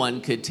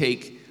 Anyone could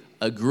take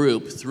a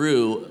group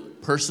through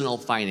personal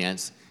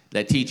finance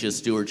that teaches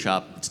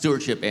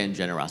stewardship and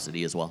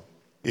generosity as well.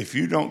 If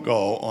you don't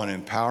go on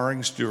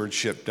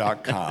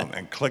EmpoweringStewardship.com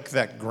and click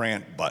that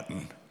grant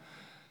button,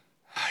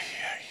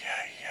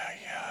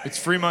 It's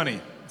free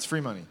money. It's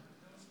free money.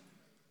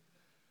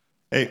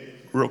 Hey,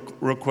 real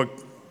quick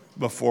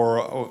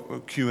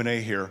before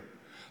Q&A here,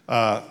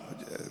 let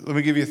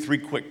me give you 3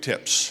 quick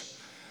tips.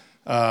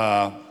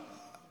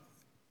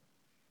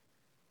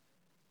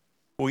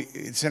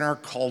 It's in our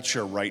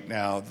culture right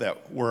now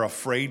that we're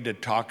afraid to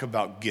talk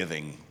about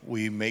giving.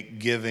 We make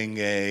giving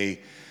a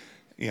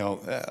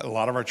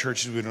lot of our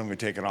churches, we don't even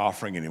take an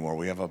offering anymore.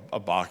 We have a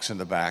box in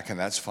the back, and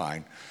that's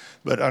fine.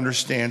 But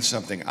understand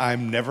something.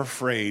 I'm never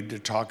afraid to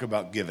talk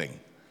about giving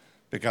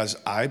because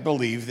I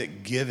believe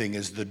that giving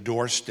is the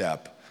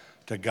doorstep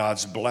to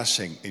God's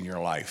blessing in your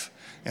life.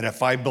 And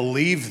if I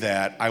believe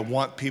that, I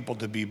want people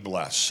to be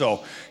blessed.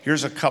 So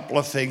here's a couple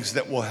of things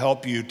that will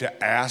help you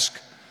to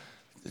ask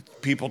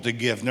people to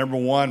give. Number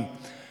one,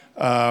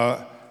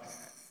 I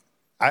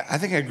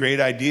think a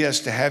great idea is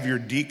to have your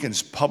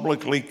deacons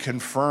publicly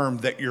confirm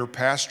that your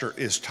pastor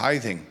is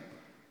tithing,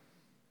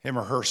 him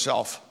or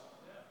herself.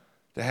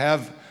 To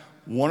have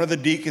one of the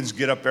deacons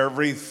get up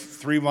every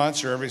 3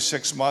 months or every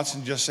 6 months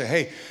and just say,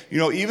 hey,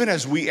 even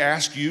as we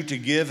ask you to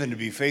give and to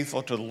be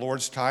faithful to the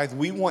Lord's tithe,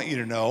 we want you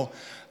to know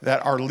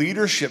that our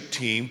leadership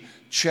team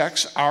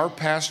checks our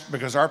pastor,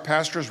 because our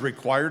pastor is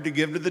required to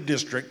give to the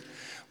district.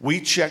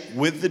 We check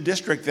with the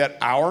district that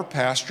our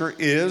pastor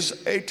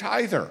is a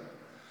tither.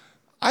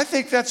 I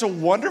think that's a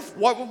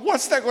wonderful,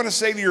 what's that going to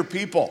say to your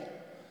people?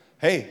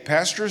 Hey,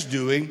 pastor's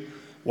doing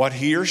what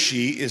he or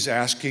she is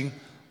asking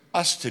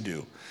us to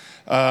do.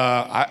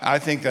 I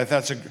think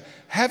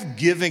have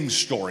giving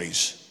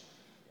stories.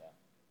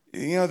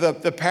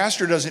 The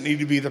pastor doesn't need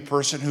to be the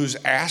person who's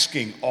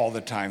asking all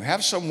the time.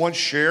 Have someone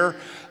share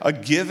a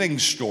giving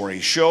story.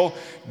 Show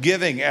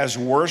giving as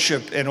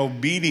worship and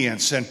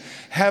obedience, and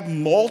have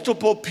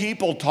multiple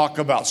people talk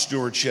about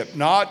stewardship,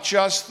 not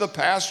just the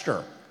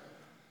pastor,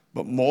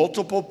 but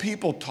multiple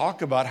people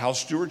talk about how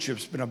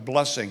stewardship's been a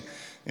blessing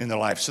in their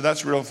life. So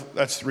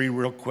that's 3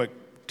 real quick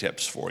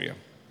tips for you.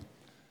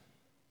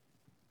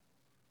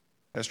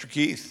 Pastor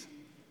Keith.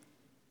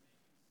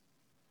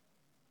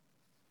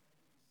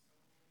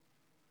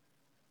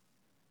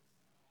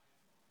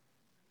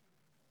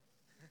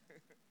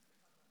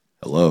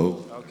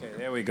 Hello. Okay,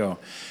 there we go.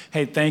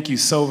 Hey, thank you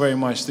so very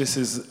much. This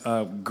is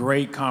a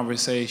great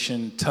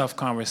conversation, tough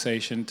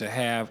conversation to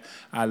have.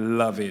 I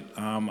love it.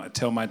 I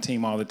tell my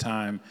team all the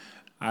time,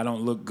 I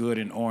don't look good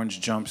in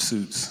orange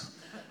jumpsuits.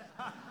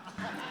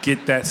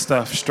 Get that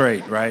stuff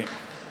straight, right?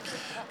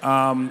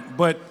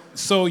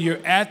 So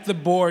you're at the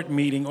board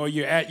meeting, or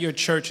you're at your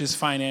church's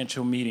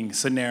financial meeting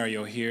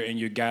scenario here, and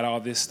you got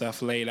all this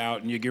stuff laid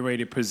out, and you get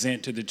ready to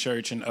present to the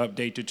church and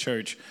update the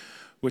church,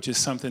 which is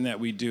something that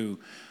we do.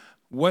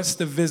 What's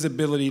the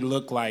visibility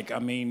look like? I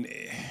mean,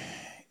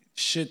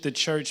 should the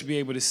church be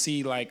able to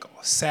see like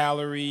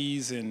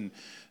salaries and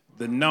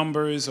the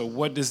numbers, or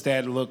what does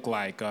that look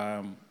like?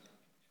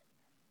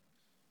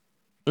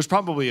 There's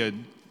probably a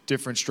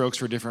different strokes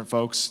for different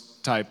folks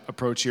type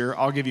approach here.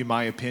 I'll give you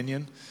my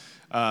opinion.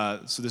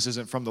 So this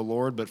isn't from the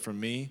Lord, but from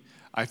me.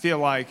 I feel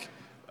like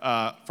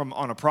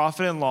on a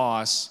profit and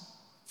loss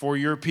for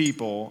your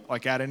people,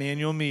 like at an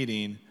annual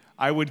meeting,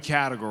 I would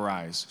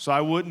categorize. So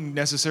I wouldn't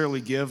necessarily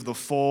give the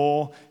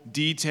full,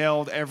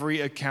 detailed,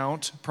 every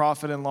account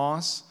profit and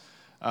loss.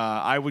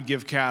 I would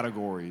give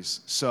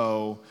categories.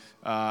 So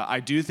I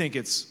do think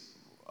it's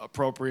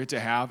appropriate to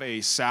have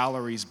a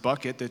salaries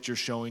bucket that you're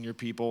showing your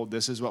people.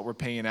 This is what we're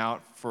paying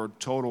out for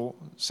total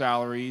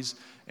salaries.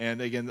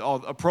 And again,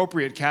 all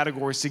appropriate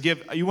categories to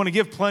give. You want to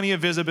give plenty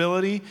of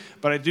visibility,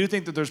 but I do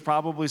think that there's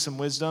probably some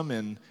wisdom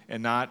in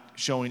not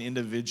showing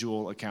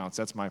individual accounts.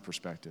 That's my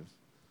perspective.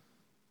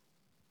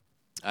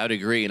 I would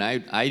agree, and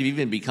I'd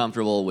even be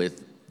comfortable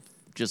with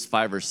just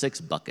 5 or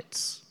 6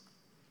 buckets,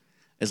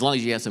 as long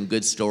as you have some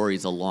good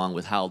stories along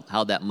with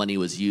how that money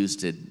was used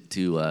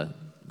to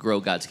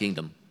grow God's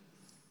kingdom.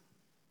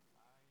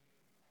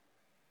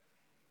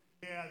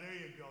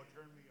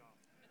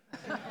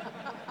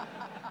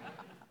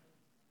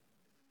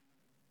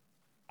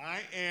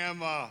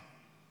 am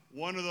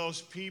one of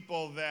those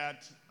people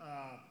that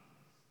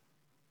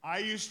I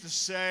used to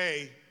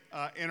say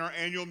in our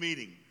annual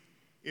meeting,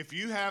 if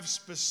you have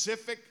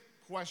specific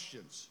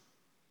questions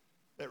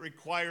that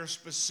require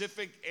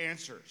specific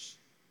answers,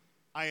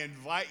 I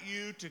invite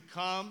you to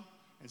come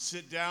and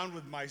sit down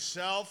with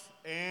myself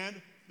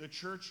and the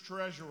church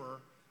treasurer,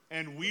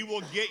 and we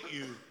will get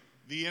you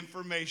the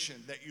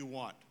information that you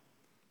want.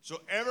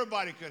 So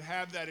everybody could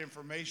have that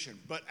information.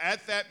 But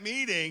at that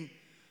meeting,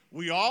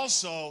 we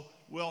also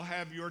will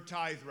have your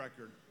tithe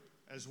record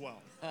as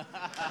well.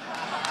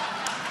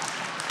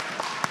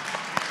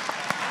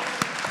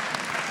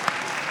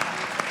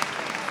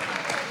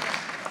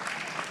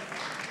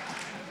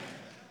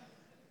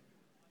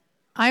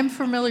 I'm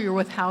familiar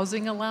with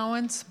housing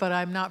allowance, but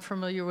I'm not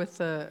familiar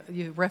with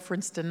you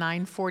referenced a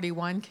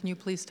 941. Can you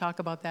please talk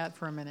about that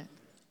for a minute?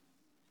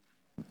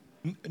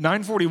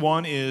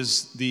 941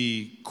 is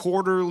the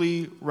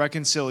quarterly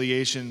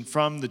reconciliation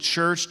from the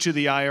church to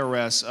the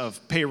IRS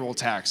of payroll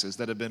taxes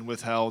that have been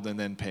withheld and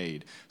then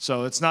paid.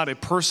 So it's not a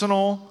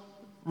personal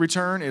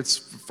return, it's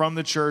from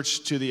the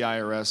church to the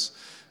IRS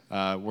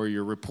where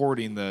you're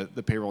reporting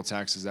the payroll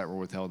taxes that were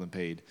withheld and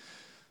paid.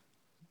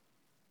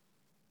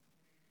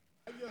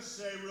 I just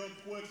say real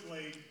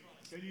quickly,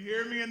 can you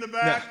hear me in the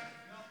back?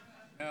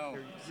 No.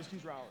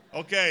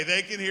 Okay,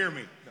 they can hear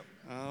me.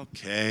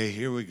 Okay,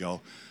 here we go.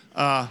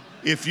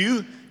 If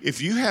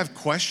you have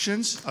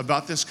questions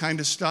about this kind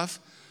of stuff,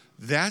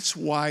 that's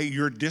why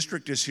your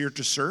district is here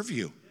to serve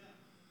you.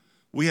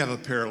 We have a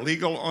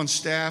paralegal on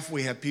staff.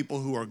 We have people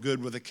who are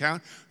good with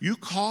account. You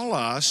call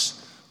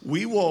us,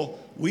 we will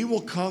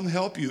come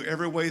help you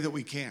every way that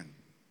we can.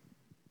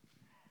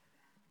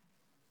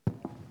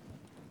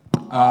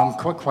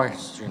 Quick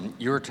question.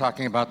 You were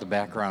talking about the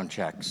background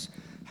checks.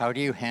 How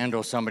do you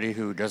handle somebody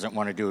who doesn't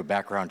want to do a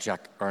background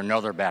check or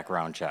another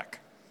background check?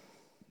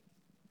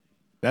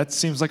 That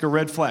seems like a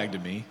red flag to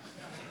me.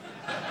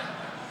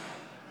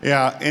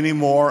 Yeah,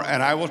 anymore.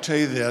 And I will tell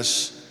you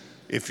this,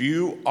 if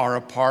you are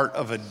a part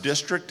of a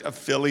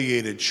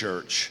district-affiliated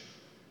church,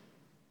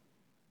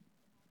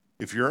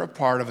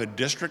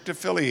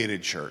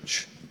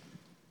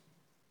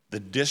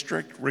 the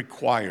district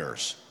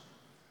requires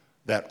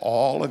that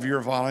all of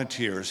your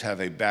volunteers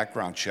have a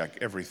background check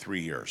every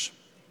 3 years.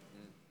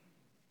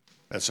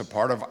 That's a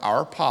part of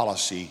our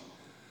policy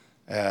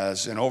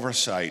as an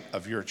oversight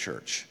of your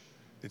church.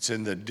 It's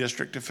in the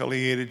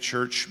district-affiliated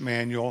church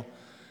manual.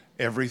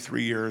 Every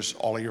 3 years,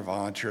 all of your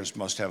volunteers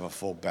must have a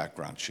full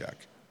background check.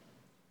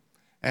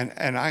 And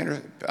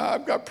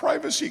I've got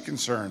privacy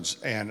concerns,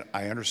 and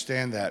I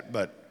understand that,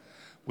 but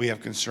we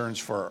have concerns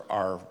for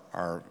our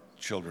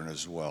children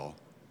as well.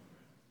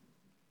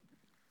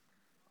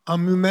 You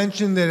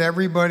mentioned that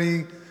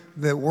everybody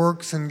that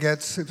works and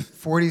gets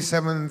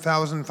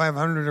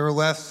 $47,500 or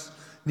less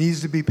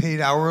needs to be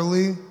paid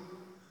hourly.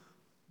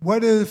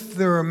 What if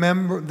they're a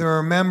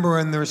member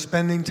and they're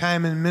spending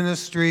time in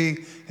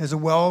ministry as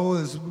well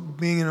as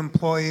being an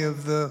employee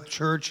of the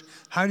church?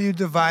 How do you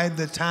divide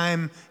the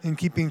time in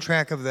keeping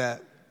track of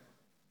that?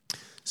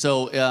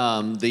 So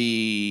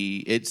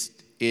it's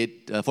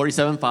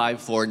 47.5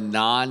 for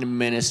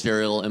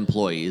non-ministerial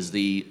employees.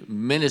 The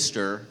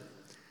minister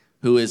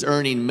who is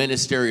earning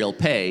ministerial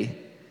pay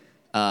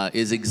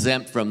is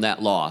exempt from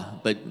that law,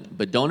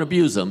 but don't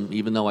abuse them,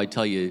 even though I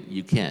tell you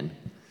you can.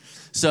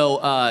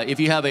 So if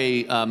you have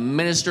a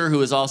minister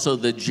who is also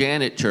the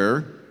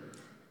janitor,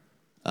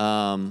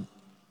 the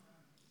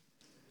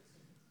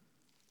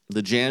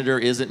janitor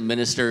isn't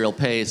ministerial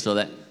pay,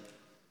 so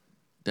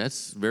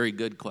that's a very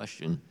good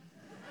question.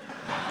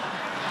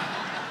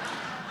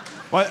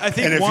 Well, I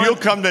think and if you'll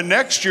come to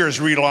next year's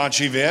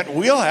relaunch event,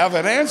 we'll have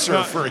an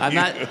answer for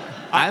you.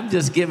 I'm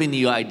just giving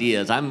you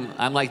ideas.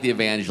 I'm like the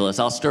evangelist.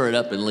 I'll stir it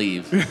up and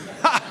leave.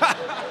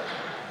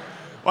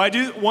 Well, I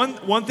do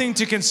one thing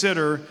to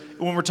consider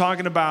when we're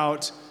talking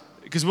about,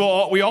 because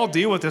we all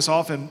deal with this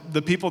often.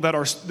 The people that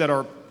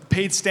are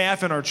paid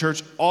staff in our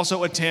church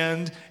also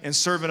attend and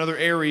serve in other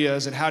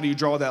areas, and how do you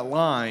draw that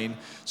line?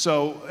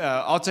 So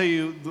I'll tell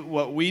you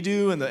what we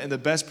do, and the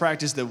best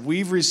practice that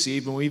we've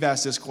received when we've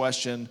asked this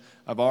question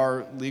of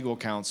our legal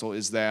counsel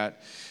is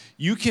that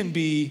you can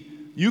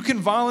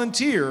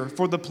volunteer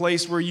for the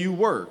place where you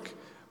work.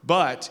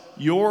 But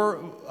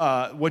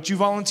what you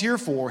volunteer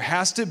for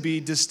has to be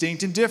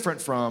distinct and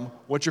different from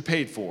what you're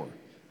paid for.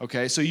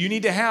 Okay, so you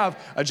need to have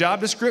a job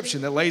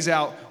description that lays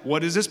out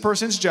what is this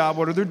person's job,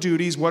 what are their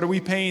duties, what are we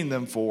paying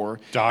them for.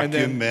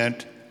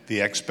 Document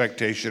the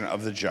expectation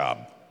of the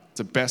job. It's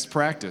a best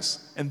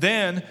practice. And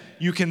then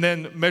you can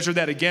then measure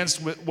that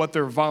against what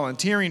they're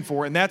volunteering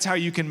for, and that's how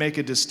you can make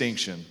a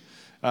distinction.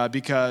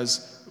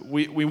 Because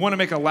we want to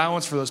make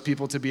allowance for those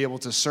people to be able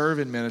to serve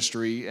in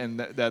ministry, and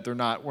that we're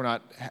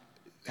not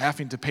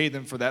having to pay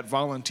them for that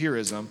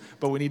volunteerism,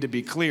 but we need to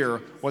be clear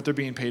what they're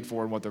being paid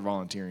for and what they're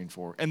volunteering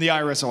for. And the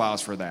IRS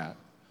allows for that.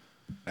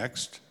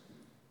 Next.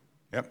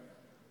 Yep.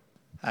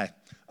 Hi.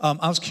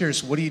 I was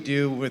curious, what do you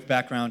do with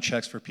background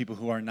checks for people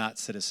who are not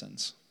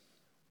citizens?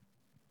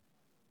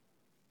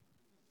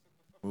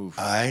 Oof.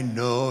 I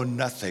know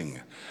nothing.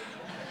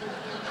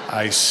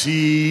 I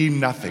see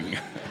nothing.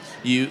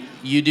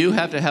 You do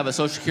have to have a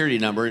Social Security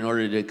number in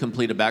order to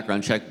complete a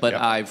background check, but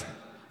Yep.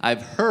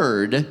 I've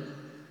heard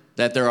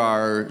that there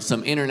are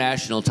some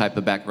international type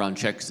of background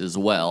checks as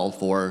well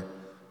for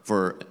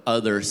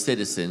other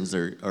citizens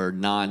or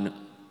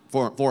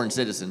foreign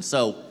citizens.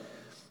 So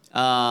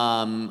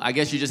I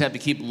guess you just have to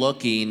keep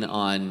looking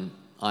on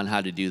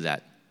how to do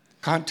that.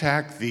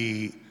 Contact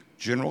the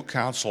General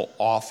Counsel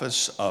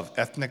Office of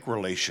Ethnic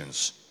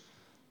Relations,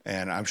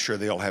 and I'm sure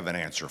they'll have an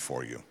answer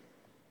for you.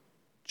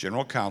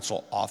 General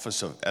Counsel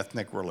Office of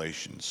Ethnic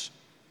Relations.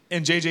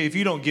 And JJ, if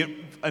you don't get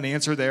an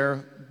answer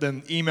there,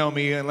 then email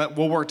me and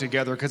we'll work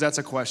together, because that's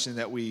a question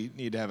that we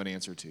need to have an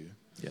answer to.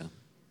 Yeah.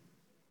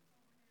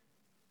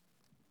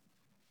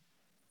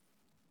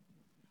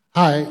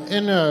 Hi,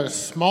 in a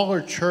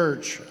smaller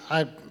church,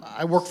 I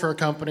worked for a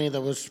company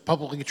that was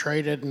publicly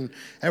traded, and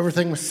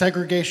everything was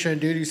segregation of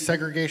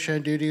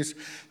duties.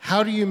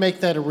 How do you make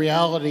that a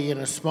reality in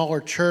a smaller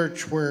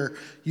church where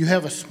you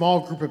have a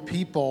small group of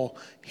people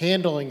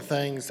handling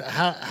things?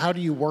 How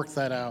do you work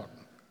that out?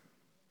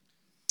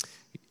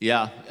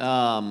 Yeah,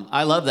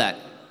 I love that.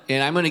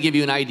 And I'm going to give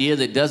you an idea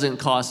that doesn't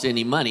cost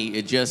any money.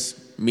 It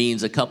just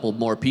means a couple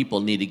more people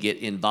need to get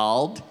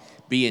involved,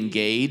 be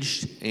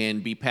engaged,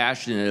 and be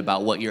passionate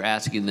about what you're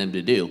asking them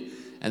to do.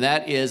 And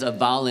that is a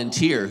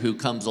volunteer who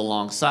comes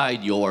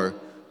alongside your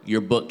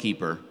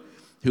bookkeeper,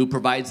 who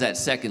provides that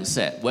second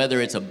set.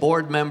 Whether it's a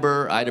board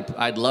member,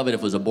 I'd love it if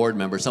it was a board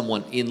member,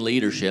 someone in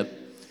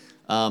leadership,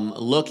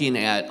 looking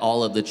at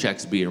all of the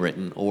checks being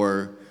written,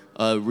 or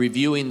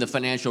reviewing the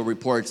financial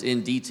reports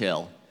in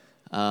detail.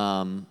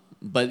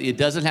 But it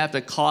doesn't have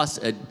to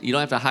cost, you don't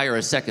have to hire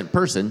a second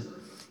person.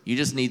 You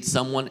just need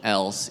someone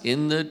else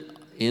in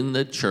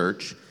the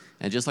church.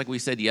 And just like we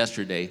said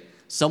yesterday,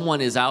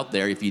 someone is out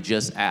there, if you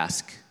just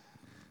ask,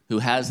 who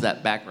has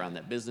that background,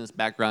 that business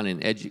background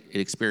and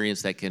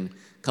experience that can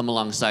come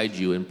alongside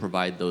you and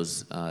provide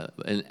those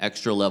an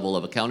extra level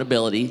of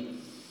accountability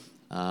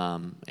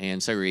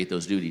and segregate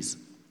those duties.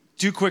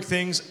 Two quick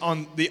things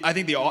on I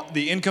think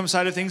the income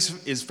side of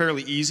things is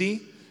fairly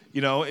easy.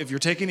 You know, if you're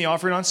taking the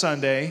offering on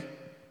Sunday,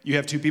 you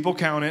have two people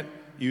count it,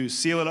 you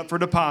seal it up for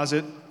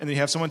deposit, and then you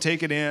have someone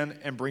take it in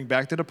and bring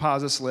back the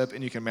deposit slip,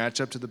 and you can match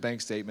up to the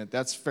bank statement.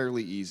 That's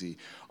fairly easy.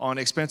 On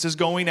expenses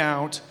going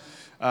out,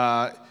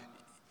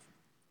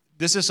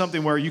 this is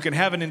something where you can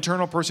have an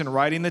internal person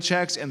writing the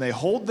checks, and they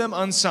hold them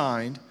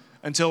unsigned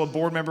until a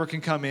board member can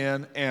come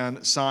in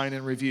and sign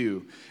and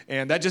review.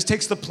 And that just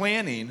takes the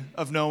planning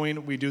of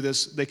knowing we do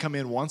this. They come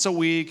in once a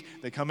week.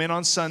 They come in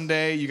on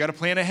Sunday. You got to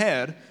plan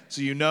ahead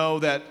so you know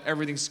that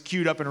everything's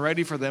queued up and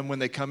ready for them when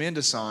they come in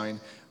to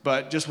sign.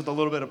 But just with a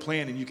little bit of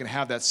planning, you can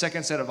have that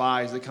second set of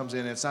eyes that comes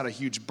in, and it's not a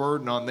huge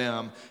burden on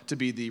them to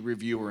be the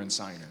reviewer and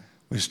signer.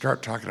 We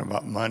start talking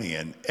about money,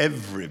 and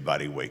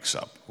everybody wakes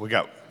up. We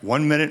got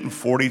 1 minute and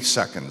 40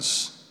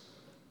 seconds.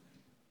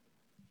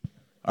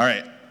 All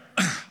right.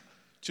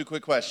 Two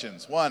quick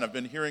questions. One, I've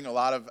been hearing a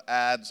lot of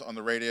ads on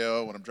the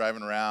radio when I'm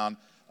driving around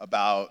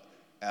about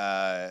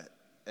a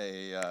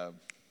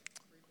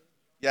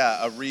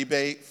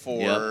rebate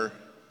for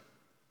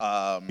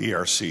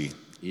ERC.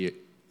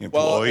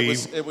 Well, Employee,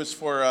 it was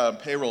for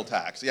payroll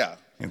tax, yeah.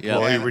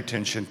 employee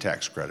retention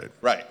tax credit.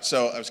 Right.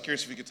 So I was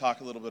curious if you could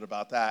talk a little bit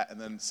about that.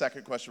 And then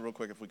second question, real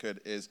quick, if we could,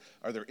 is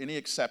are there any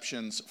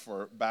exceptions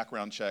for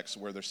background checks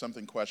where there's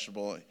something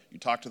questionable? You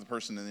talk to the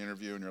person in the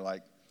interview and you're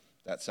like,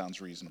 that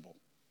sounds reasonable.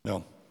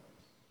 No.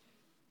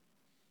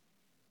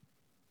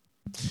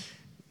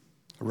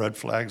 A red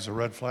flag's a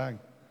red flag.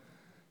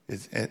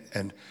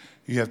 And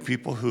you have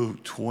people who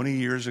 20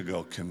 years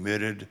ago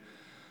committed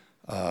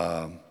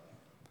an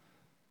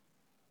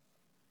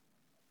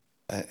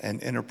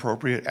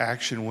inappropriate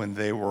action when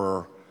they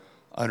were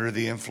under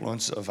the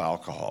influence of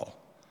alcohol.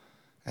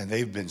 And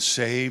they've been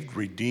saved,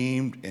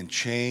 redeemed, and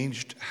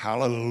changed.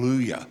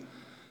 Hallelujah.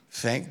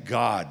 Thank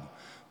God.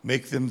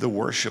 Make them the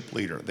worship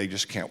leader. They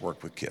just can't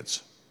work with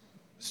kids.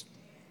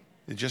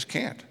 They just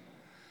can't.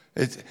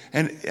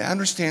 And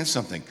understand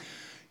something.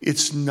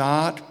 It's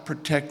not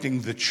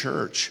protecting the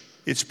church.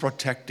 It's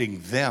protecting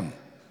them.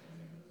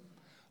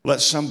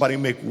 Let somebody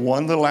make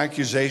one little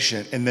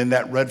accusation and then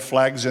that red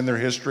flag's in their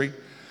history.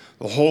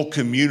 The whole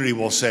community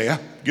will say,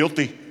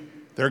 guilty.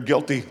 They're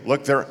guilty.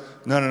 Look,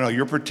 no.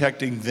 You're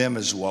protecting them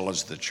as well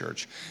as the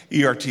church.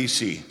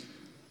 ERTC.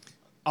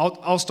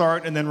 I'll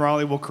start, and then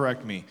Raleigh will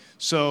correct me.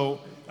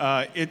 So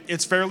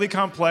it's fairly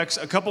complex.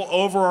 A couple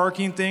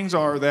overarching things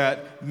are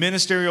that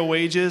ministerial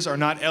wages are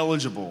not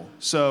eligible.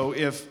 So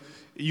if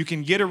you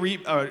can get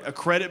a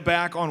credit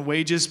back on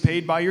wages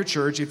paid by your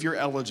church if you're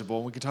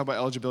eligible. We can talk about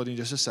eligibility in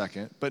just a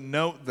second. But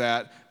note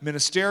that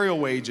ministerial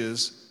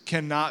wages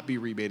cannot be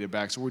rebated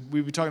back. So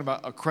we'll be talking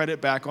about a credit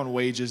back on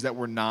wages that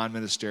were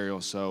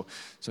non-ministerial, so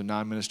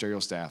non-ministerial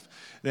staff.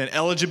 Then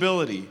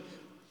eligibility.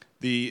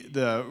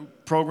 The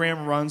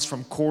program runs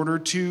from quarter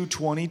 2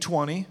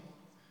 2020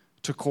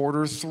 to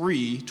quarter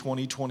 3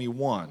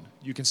 2021.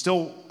 You can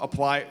still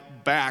apply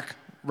back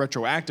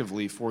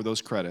retroactively for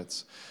those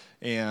credits.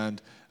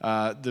 And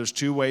there's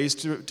two ways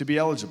to be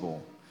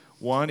eligible.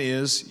 One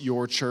is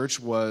your church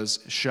was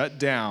shut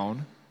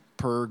down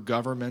per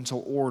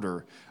governmental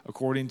order.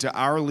 According to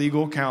our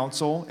legal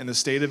counsel in the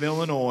state of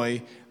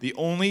Illinois, the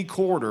only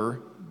quarter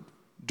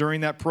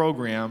during that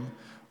program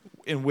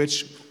in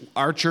which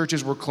our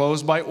churches were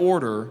closed by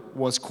order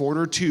was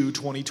quarter 2,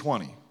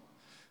 2020.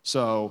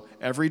 So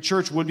every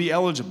church would be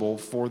eligible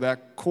for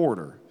that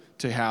quarter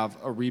to have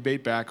a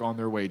rebate back on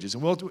their wages.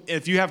 And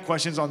if you have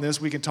questions on this,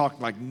 we can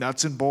talk like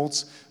nuts and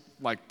bolts,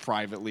 like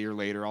privately or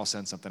later. I'll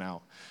send something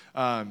out.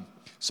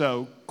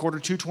 So quarter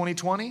 2,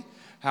 2020.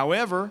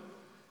 However,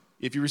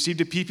 if you received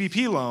a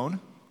PPP loan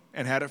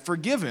and had it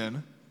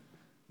forgiven,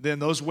 then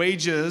those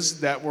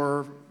wages that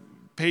were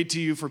paid to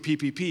you for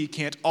PPP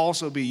can't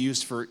also be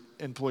used for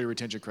employee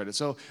retention credit.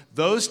 So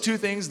those two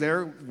things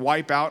there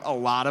wipe out a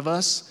lot of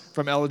us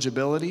from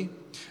eligibility.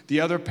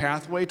 The other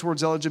pathway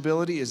towards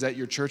eligibility is that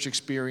your church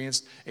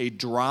experienced a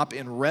drop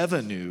in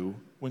revenue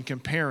when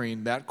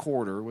comparing that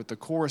quarter with the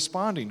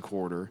corresponding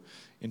quarter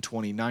in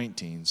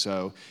 2019.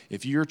 So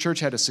if your church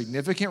had a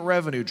significant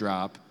revenue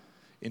drop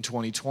in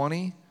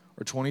 2020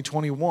 or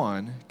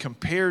 2021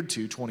 compared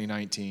to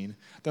 2019,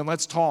 then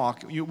let's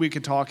talk. We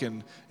can talk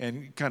and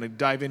kind of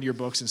dive into your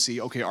books and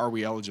see, okay, are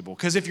we eligible?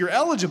 Because if you're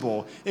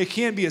eligible, it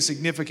can be a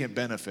significant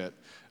benefit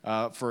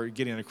for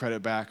getting a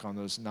credit back on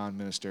those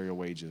non-ministerial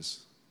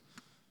wages.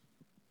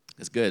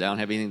 That's good. I don't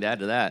have anything to add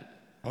to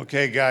that.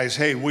 Okay, guys.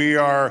 Hey, we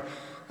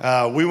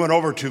went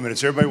over 2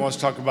 minutes. Everybody wants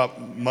to talk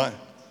about money.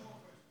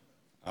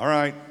 All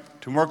right,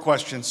 2 more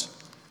questions.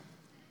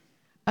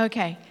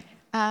 Okay.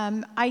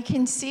 I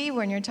can see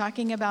when you're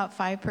talking about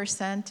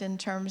 5% in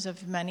terms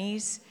of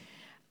monies,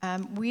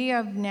 we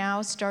have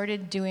now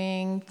started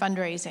doing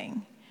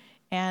fundraising,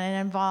 and it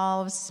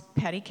involves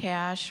petty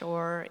cash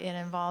or it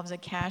involves a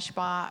cash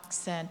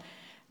box. And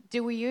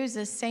do we use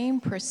the same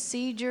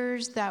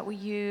procedures that we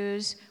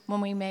use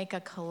when we make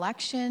a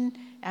collection?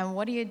 And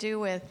what do you do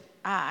with,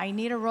 I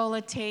need a roll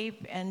of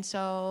tape, and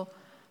so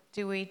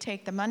do we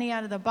take the money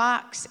out of the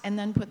box and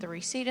then put the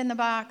receipt in the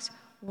box?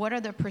 What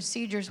are the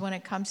procedures when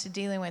it comes to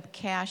dealing with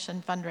cash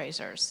and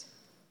fundraisers?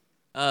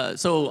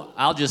 So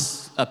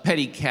a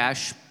petty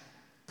cash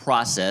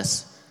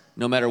process,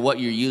 no matter what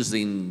you're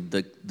using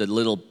the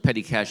little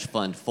petty cash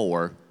fund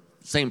for,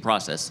 same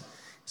process.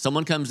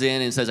 Someone comes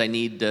in and says, I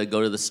need to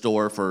go to the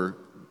store for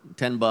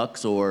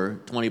 $10 or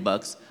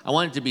 $20. I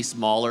want it to be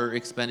smaller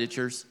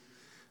expenditures.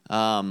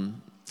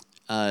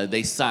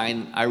 They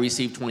sign, I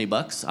received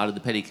 $20 out of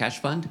the petty cash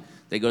fund.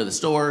 They go to the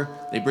store,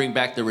 they bring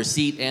back the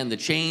receipt and the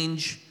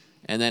change,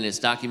 and then it's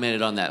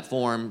documented on that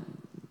form.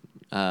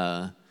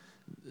 The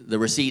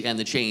receipt and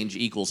the change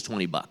equals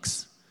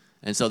 $20.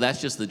 And so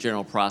that's just the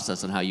general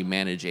process on how you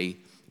manage a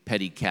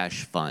petty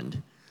cash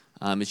fund.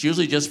 It's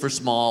usually just for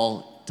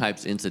small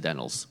types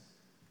incidentals.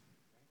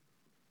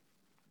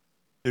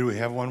 Did we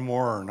have one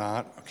more or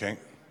not? Okay.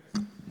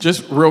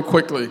 Just real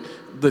quickly,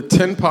 the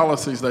 10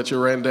 policies that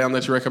you ran down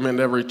that you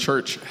recommend every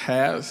church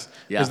has,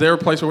 is there a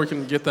place where we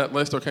can get that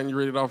list, or can you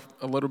read it off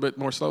a little bit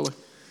more slowly?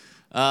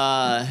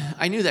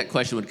 I knew that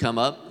question would come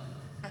up.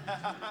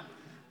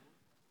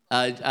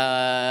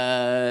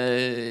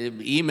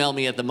 Email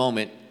me at the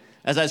moment.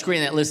 As I was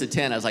creating that list of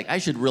 10, I was like, I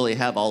should really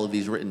have all of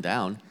these written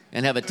down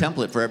and have a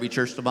template for every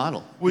church to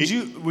model. Would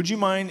you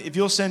mind if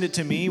you'll send it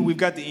to me? We've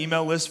got the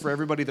email list for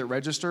everybody that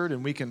registered,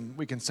 and we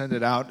can send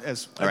it out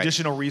as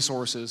additional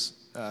resources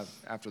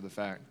after the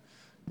fact.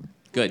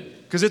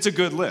 Good. Because it's a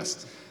good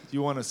list.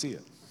 You want to see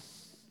it.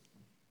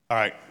 All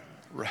right.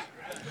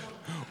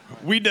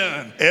 We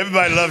done.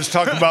 Everybody loves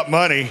talking about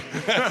money.